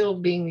it's still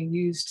being a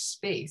used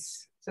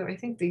space? So I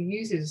think the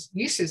uses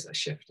are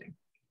shifting.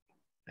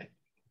 But,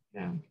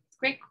 yeah,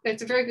 great.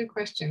 That's a very good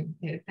question.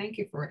 Yeah, thank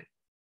you for it,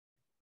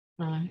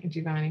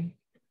 Giovanni.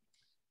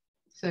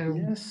 So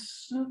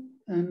yes,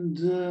 and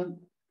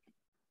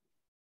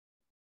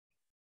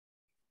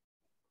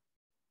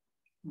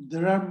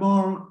there are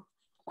more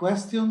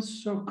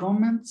questions or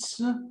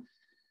comments.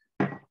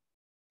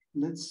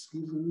 Let's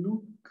give a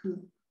look.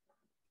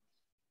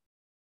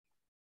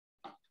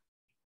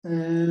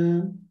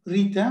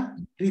 Rita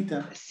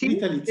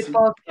Lizzi.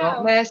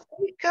 Ciao. May I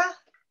speak?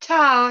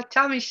 Ciao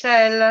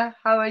Michelle,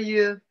 how are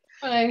you?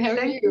 Fine, how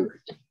are you?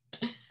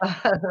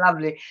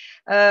 Lovely.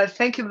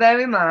 Thank you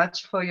very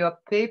much for your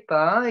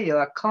paper,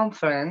 your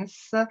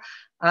conference,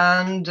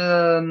 and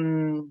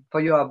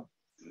for your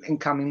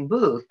incoming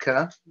book.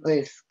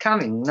 It's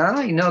coming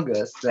now in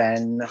August.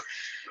 And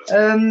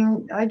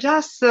I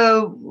just,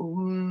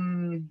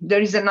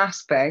 there is an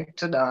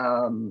aspect that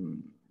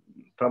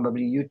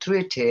probably you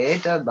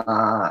treated,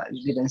 but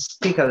you didn't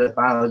speak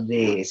about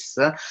this,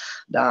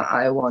 that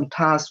I want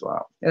to ask.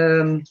 Well,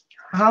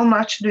 how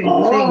much do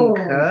you think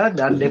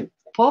that the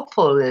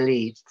popular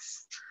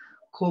elites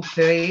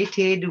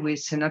cooperated with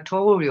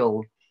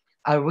senatorial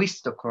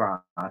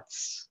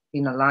aristocrats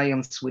in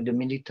alliance with the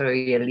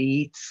military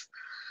elites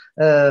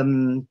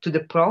to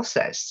the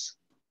process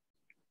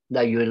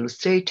that you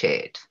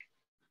illustrated?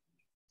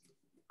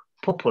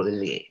 Popular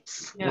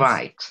elites, yes.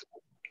 Right.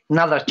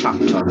 Another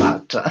chapter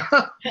about.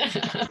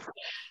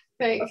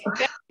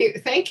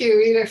 Thank you,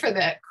 Rita, for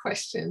that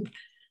question.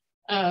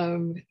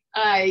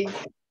 I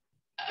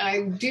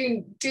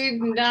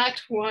did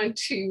not want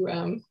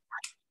to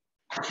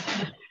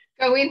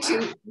go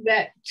into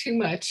that too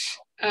much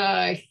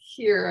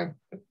here.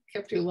 I've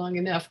kept you long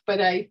enough, but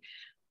I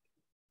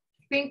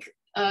think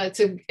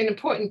it's an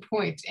important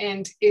point,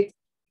 and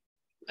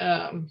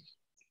I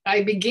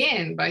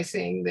began by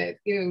saying that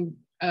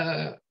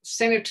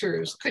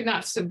senators could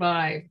not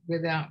survive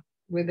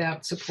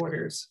without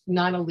supporters,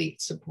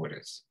 non-elite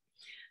supporters.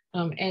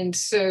 And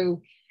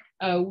so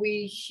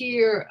we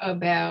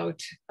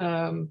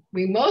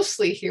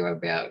mostly hear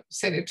about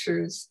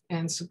senators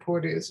and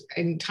supporters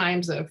in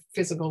times of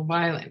physical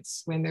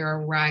violence, when there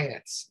are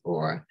riots,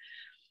 or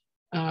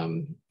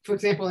for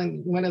example,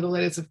 in one of the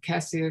letters of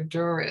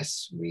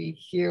Cassiodorus, we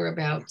hear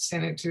about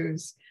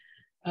senators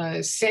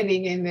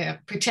sending in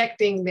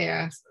protecting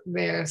their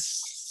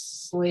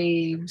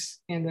slaves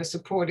and their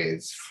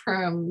supporters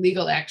from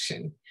legal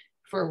action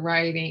for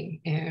rioting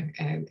and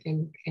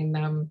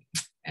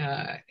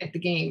at the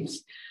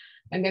games,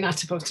 and they're not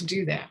supposed to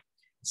do that.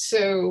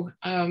 So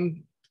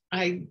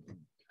I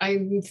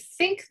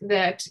think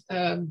that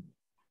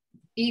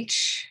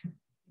each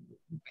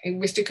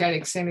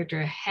aristocratic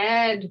senator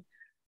had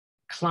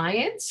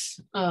clients,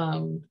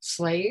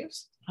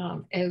 slaves,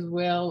 as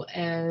well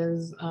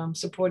as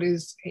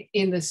supporters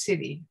in the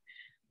city,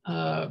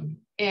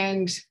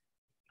 and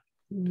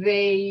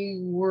they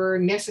were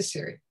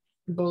necessary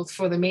both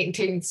for the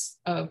maintenance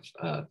of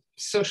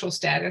social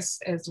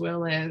status as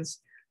well as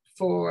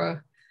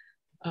for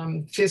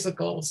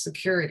physical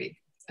security.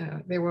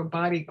 There were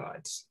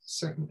bodyguards,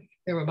 certainly.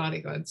 There were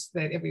bodyguards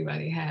that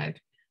everybody had,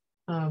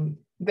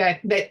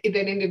 that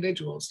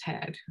individuals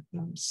had.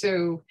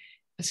 So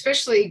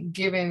especially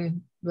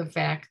given the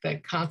fact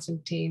that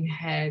Constantine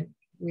had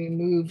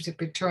removed the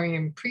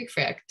Praetorian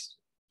prefect,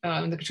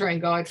 the Praetorian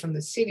guard from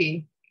the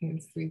city in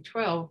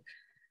 312,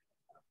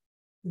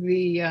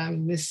 the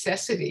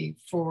necessity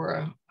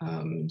for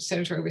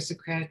senatorial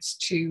aristocrats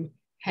to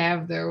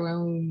have their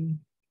own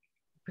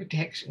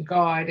protection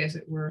guard, as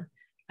it were,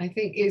 I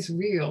think is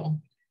real.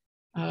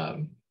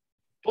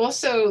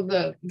 Also,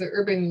 the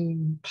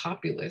urban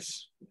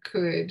populace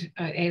could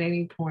at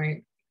any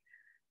point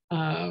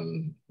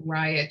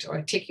riot or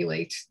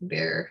articulate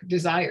their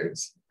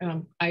desires,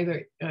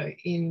 either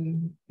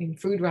in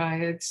food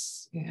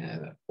riots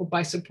or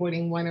by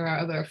supporting one or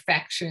other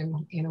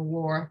faction in a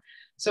war.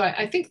 So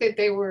I think that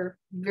they were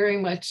very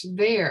much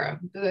there,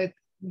 that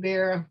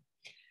their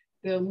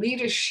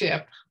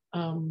leadership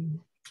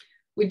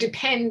would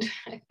depend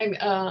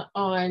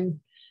on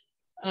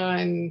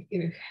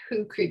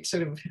who could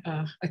sort of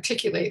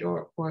articulate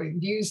or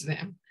use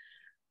them.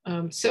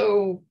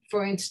 So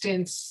for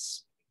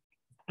instance,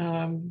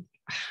 I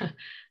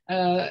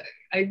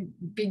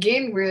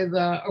begin with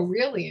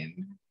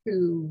Aurelian,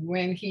 who,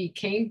 when he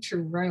came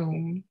to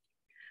Rome,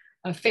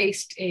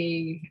 faced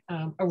a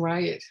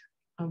riot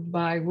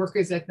by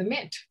workers at the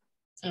Mint,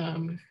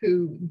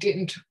 who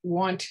didn't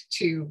want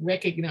to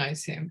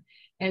recognize him.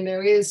 And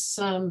there is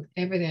some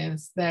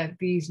evidence that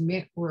these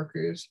Mint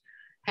workers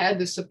had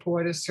the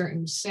support of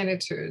certain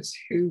senators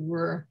who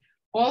were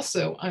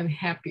also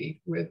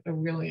unhappy with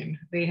Aurelian.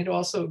 They had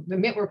also, the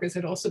Mint workers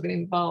had also been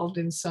involved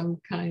in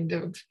some kind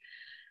of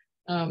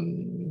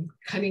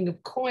cutting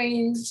of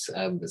coins,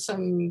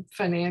 some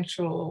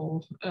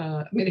financial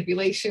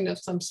manipulation of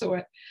some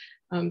sort.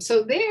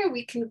 So there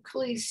we can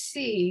clearly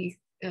see,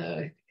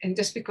 and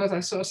just because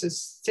our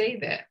sources say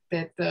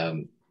that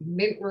the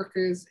Mint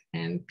workers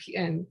and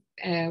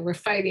were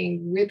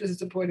fighting with the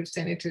support of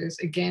senators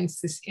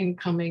against this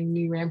incoming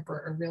new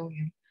emperor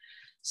Aurelian.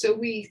 So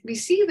we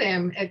see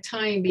them at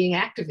time being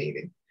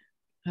activated,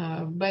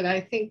 but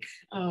I think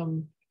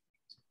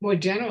more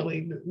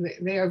generally,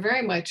 they are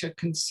very much a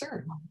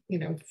concern,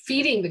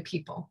 feeding the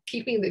people,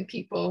 keeping the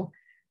people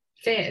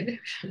fed.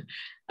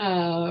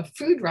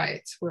 Food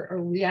riots were a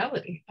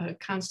reality, a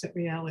constant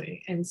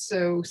reality. And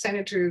so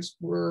senators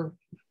were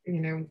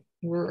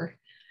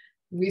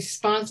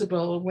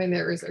responsible when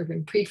there is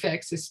urban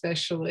prefects,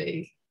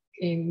 especially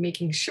in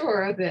making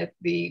sure that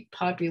the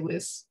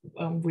populace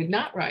would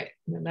not riot.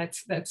 And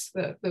that's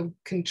the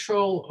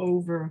control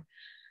over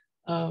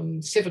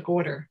civic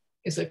order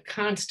is a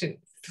constant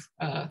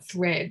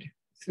thread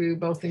through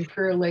both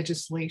imperial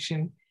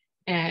legislation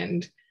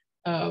and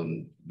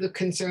the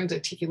concerns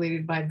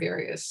articulated by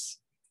various,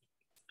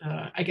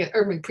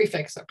 urban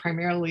prefects are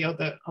primarily all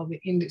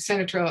the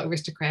senatorial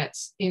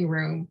aristocrats in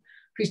Rome,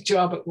 whose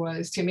job it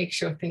was to make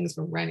sure things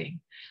were running.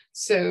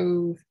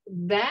 So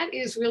that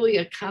is really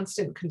a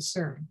constant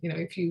concern.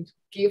 If you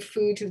give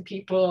food to the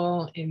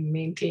people and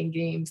maintain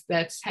games,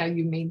 that's how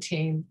you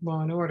maintain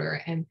law and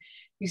order. And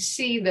you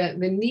see the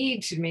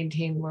need to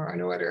maintain law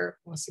and order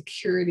or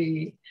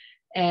security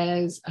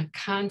as a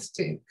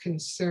constant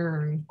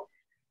concern,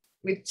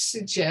 which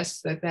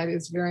suggests that that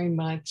is very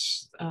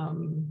much,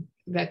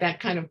 that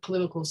kind of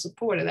political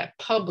support of that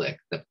public,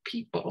 the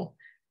people,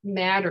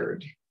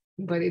 mattered,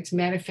 but it's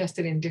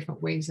manifested in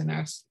different ways in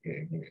us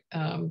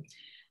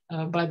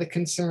by the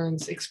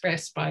concerns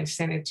expressed by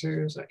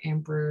senators or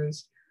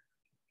emperors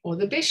or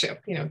the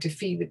bishop, to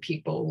feed the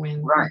people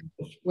when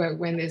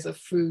there's a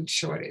food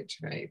shortage,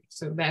 right?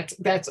 So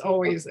that's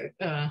always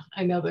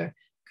another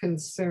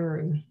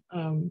concern.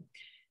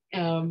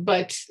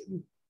 But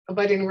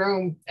in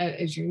Rome,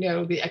 as you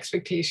know, the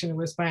expectation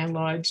was by and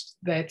large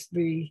that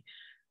the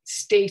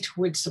state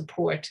would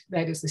support,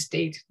 that is the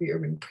state, the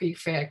urban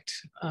prefect,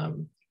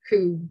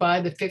 who by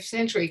the 5th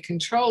century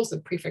controls the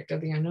prefect of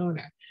the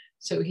annona.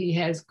 So he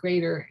has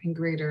greater and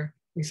greater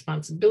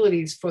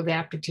responsibilities for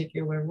that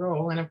particular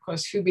role. And of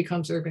course, who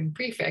becomes urban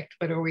prefect,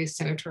 but always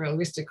senatorial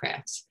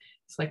aristocrats.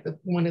 It's like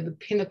one of the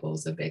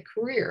pinnacles of their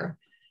career.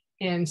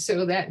 And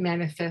so that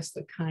manifests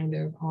the kind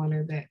of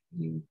honor that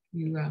you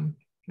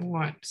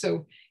want.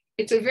 So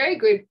it's a very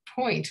good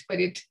point, but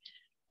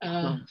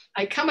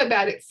I come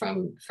about it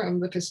from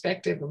the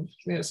perspective of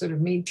sort of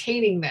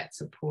maintaining that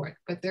support.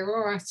 But there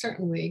are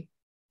certainly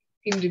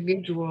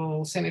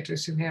individual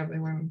senators who have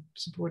their own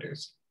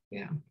supporters.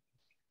 Yeah.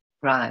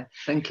 Right.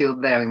 Thank you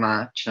very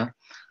much.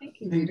 Thank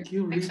you, Rita. Thank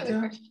you,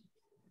 Rita.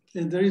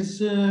 And there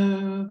is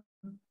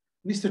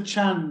Mr.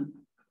 Chan,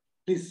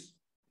 please.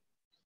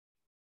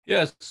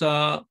 Yes. First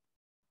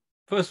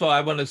of all,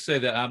 I want to say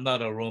that I'm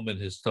not a Roman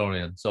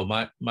historian, so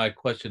my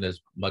question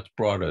is much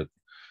broader.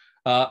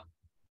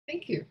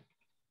 Thank you.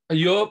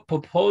 Your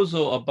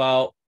proposal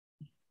about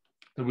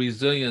the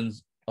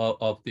resilience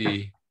of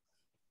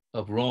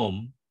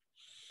Rome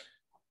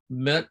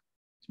meant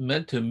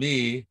to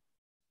me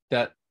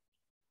that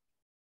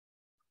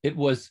it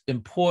was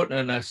important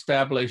in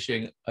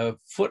establishing a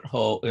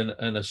foothold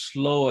in a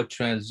slower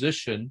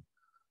transition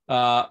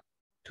to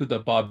the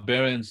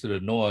barbarians to the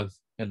north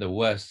and the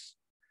west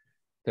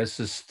that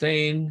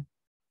sustained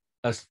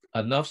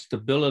enough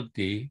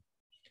stability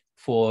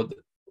for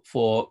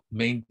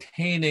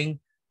maintaining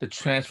the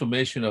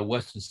transformation of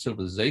Western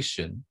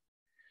civilization.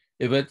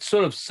 If it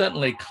sort of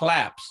suddenly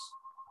collapsed,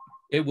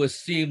 it would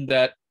seem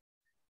that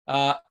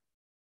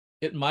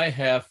it might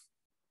have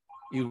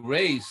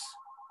erased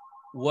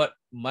what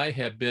might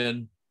have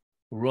been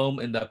Rome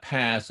in the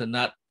past and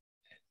not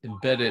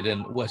embedded in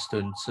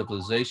Western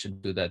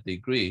civilization to that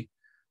degree.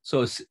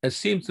 So it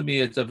seems to me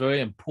it's a very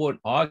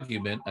important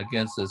argument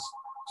against this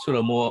sort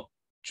of more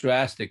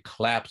drastic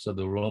collapse of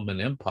the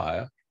Roman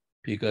Empire.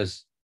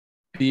 because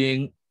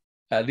being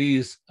at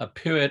least a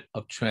period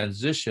of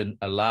transition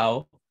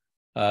allow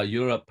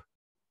Europe,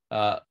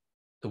 the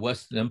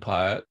Western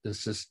Empire, to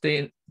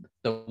sustain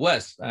the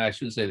West, I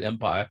shouldn't say the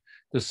empire,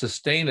 to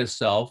sustain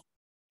itself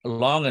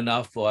long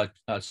enough for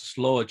a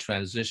slower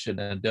transition,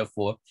 and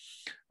therefore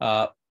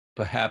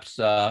perhaps,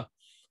 how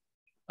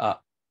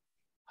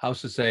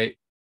to say,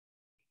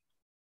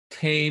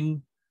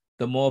 tame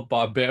the more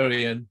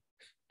barbarian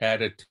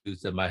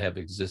attitudes that might have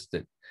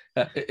existed.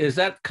 Is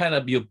that kind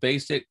of your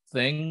basic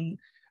thing,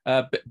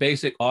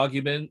 basic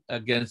argument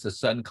against the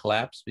sudden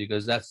collapse?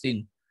 Because that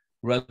seemed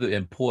rather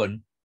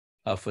important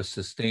for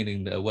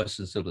sustaining the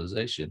Western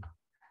civilization.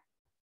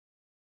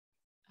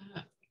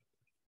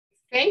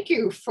 Thank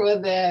you for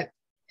that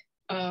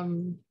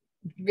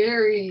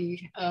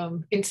very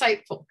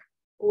insightful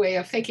way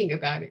of thinking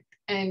about it.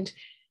 And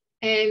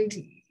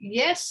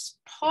yes,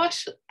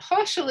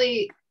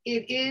 partially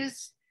it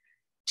is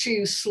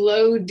to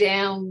slow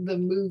down the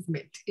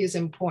movement is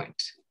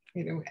important,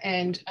 you know,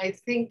 and I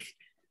think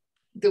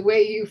the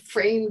way you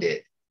framed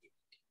it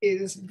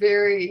is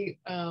very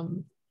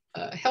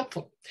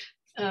helpful.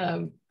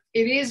 It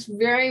is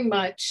very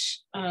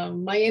much,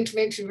 my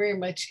intervention very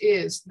much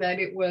is that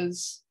it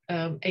was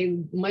a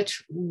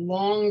much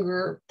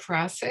longer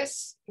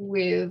process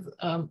with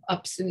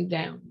ups and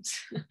downs.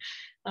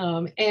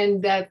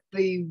 And that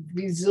the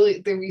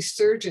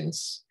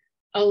resurgence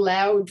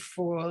allowed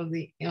for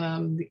the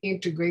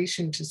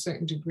integration to a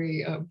certain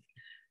degree of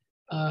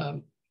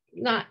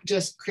not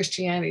just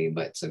Christianity,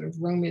 but sort of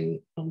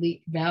Roman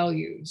elite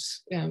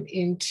values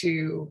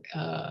into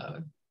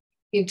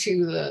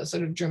the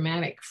sort of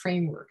Germanic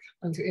framework,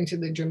 into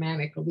the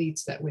Germanic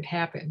elites that would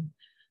happen.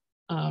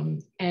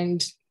 And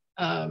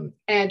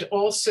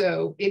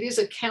also it is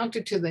a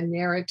counter to the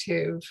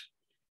narrative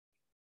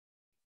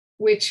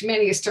which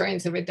many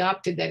historians have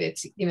adopted, that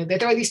it's, you know, that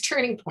there are these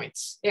turning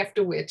points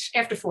after which,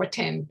 after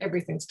 410,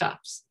 everything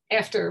stops.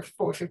 After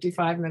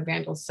 455 and the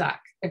Vandals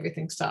sack,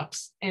 everything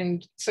stops.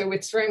 And so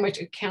it's very much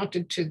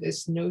accounted to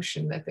this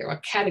notion that there are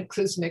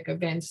cataclysmic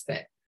events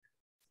that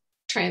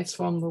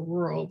transform the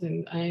world.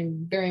 And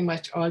I'm very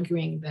much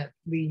arguing that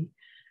the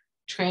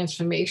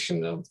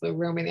transformation of the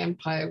Roman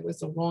Empire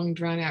was a long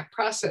drawn out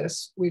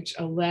process, which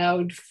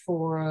allowed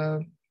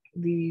for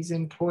these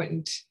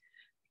important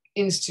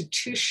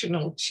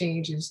institutional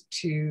changes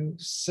to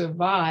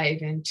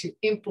survive and to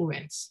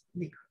influence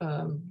the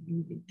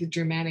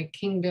Germanic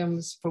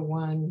kingdoms, for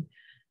one,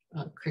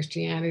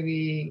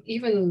 Christianity,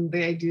 even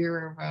the idea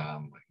of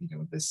you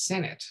know, the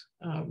Senate.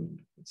 And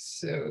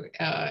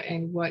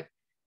what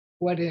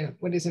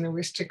is an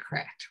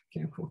aristocrat?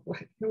 You know,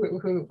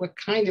 what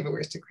kind of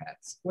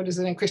aristocrats? What does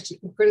a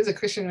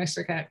Christian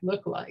aristocrat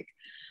look like?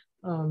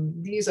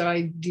 These are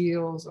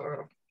ideals,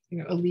 or, you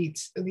know,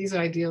 elites. These are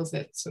ideals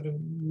that sort of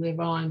live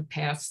on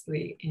past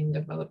the end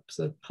of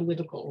the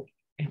political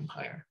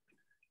empire,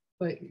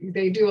 but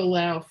they do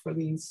allow for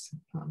these.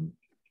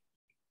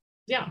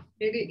 Yeah,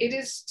 it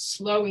is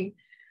slowing.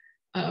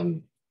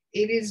 It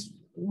is,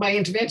 my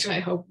intervention, I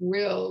hope,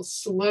 will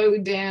slow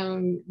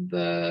down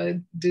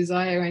the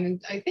desire,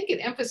 and I think it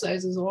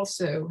emphasizes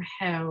also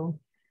how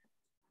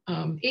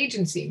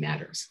agency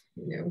matters.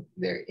 You know,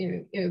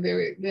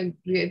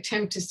 the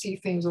attempt to see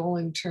things all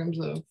in terms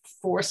of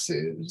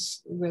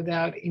forces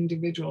without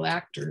individual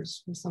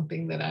actors was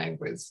something that I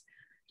was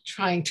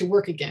trying to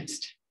work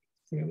against.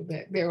 You know,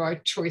 that there are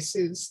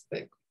choices,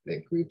 that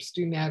groups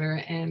do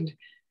matter. And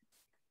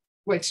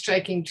what's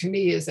striking to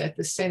me is that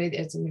the Senate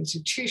as an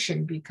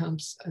institution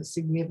becomes a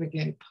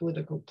significant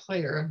political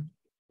player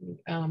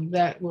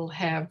that will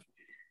have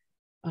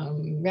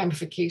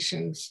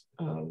ramifications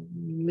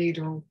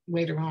later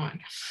on.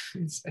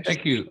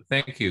 Thank you.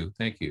 You're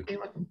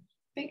welcome.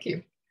 Thank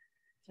you.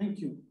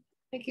 Thank you.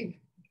 Thank you.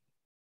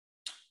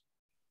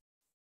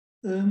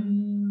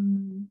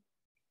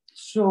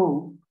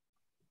 So,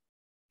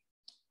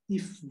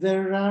 if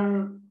there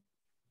are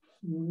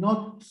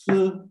not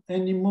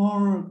any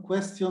more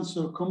questions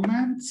or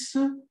comments,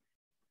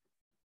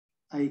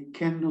 I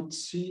cannot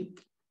see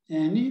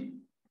any.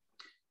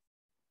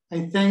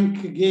 I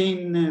thank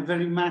again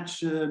very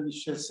much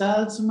Michele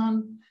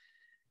Salzman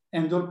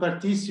and all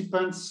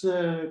participants,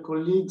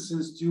 colleagues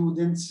and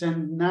students.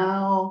 And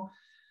now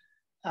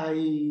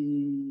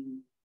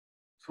from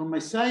my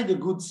side, a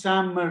good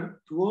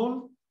summer to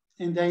all.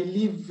 And I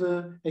give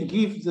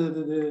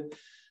the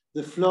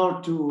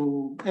floor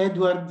to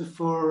Edward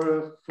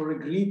for a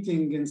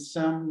greeting and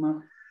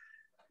some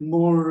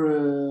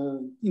more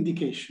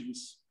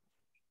indications.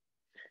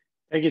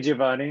 Thank you,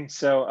 Giovanni.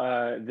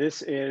 So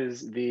this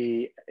is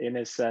in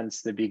a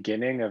sense, the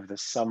beginning of the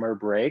summer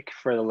break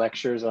for the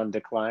lectures on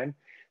decline.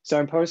 So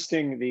I'm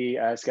posting the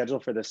schedule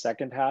for the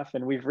second half,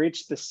 and we've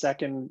reached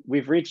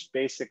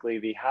basically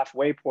the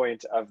halfway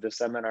point of the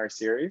seminar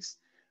series.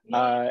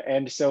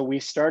 And so we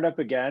start up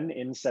again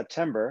in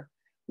September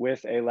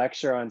with a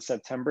lecture on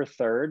September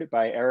 3rd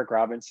by Eric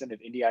Robinson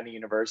of Indiana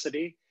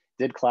University.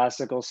 Did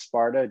classical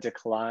Sparta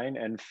decline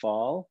and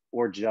fall,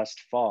 or just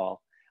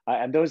fall?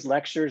 And those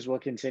lectures will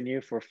continue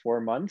for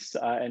 4 months,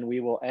 and we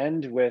will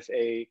end with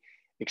a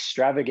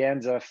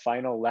extravaganza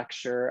final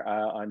lecture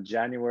on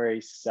January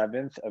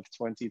 7th of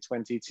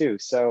 2022.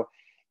 So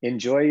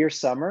enjoy your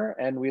summer,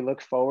 and we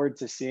look forward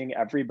to seeing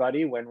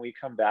everybody when we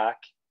come back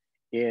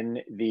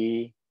in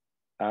the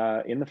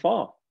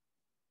fall.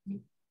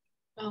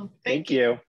 Oh, thank you.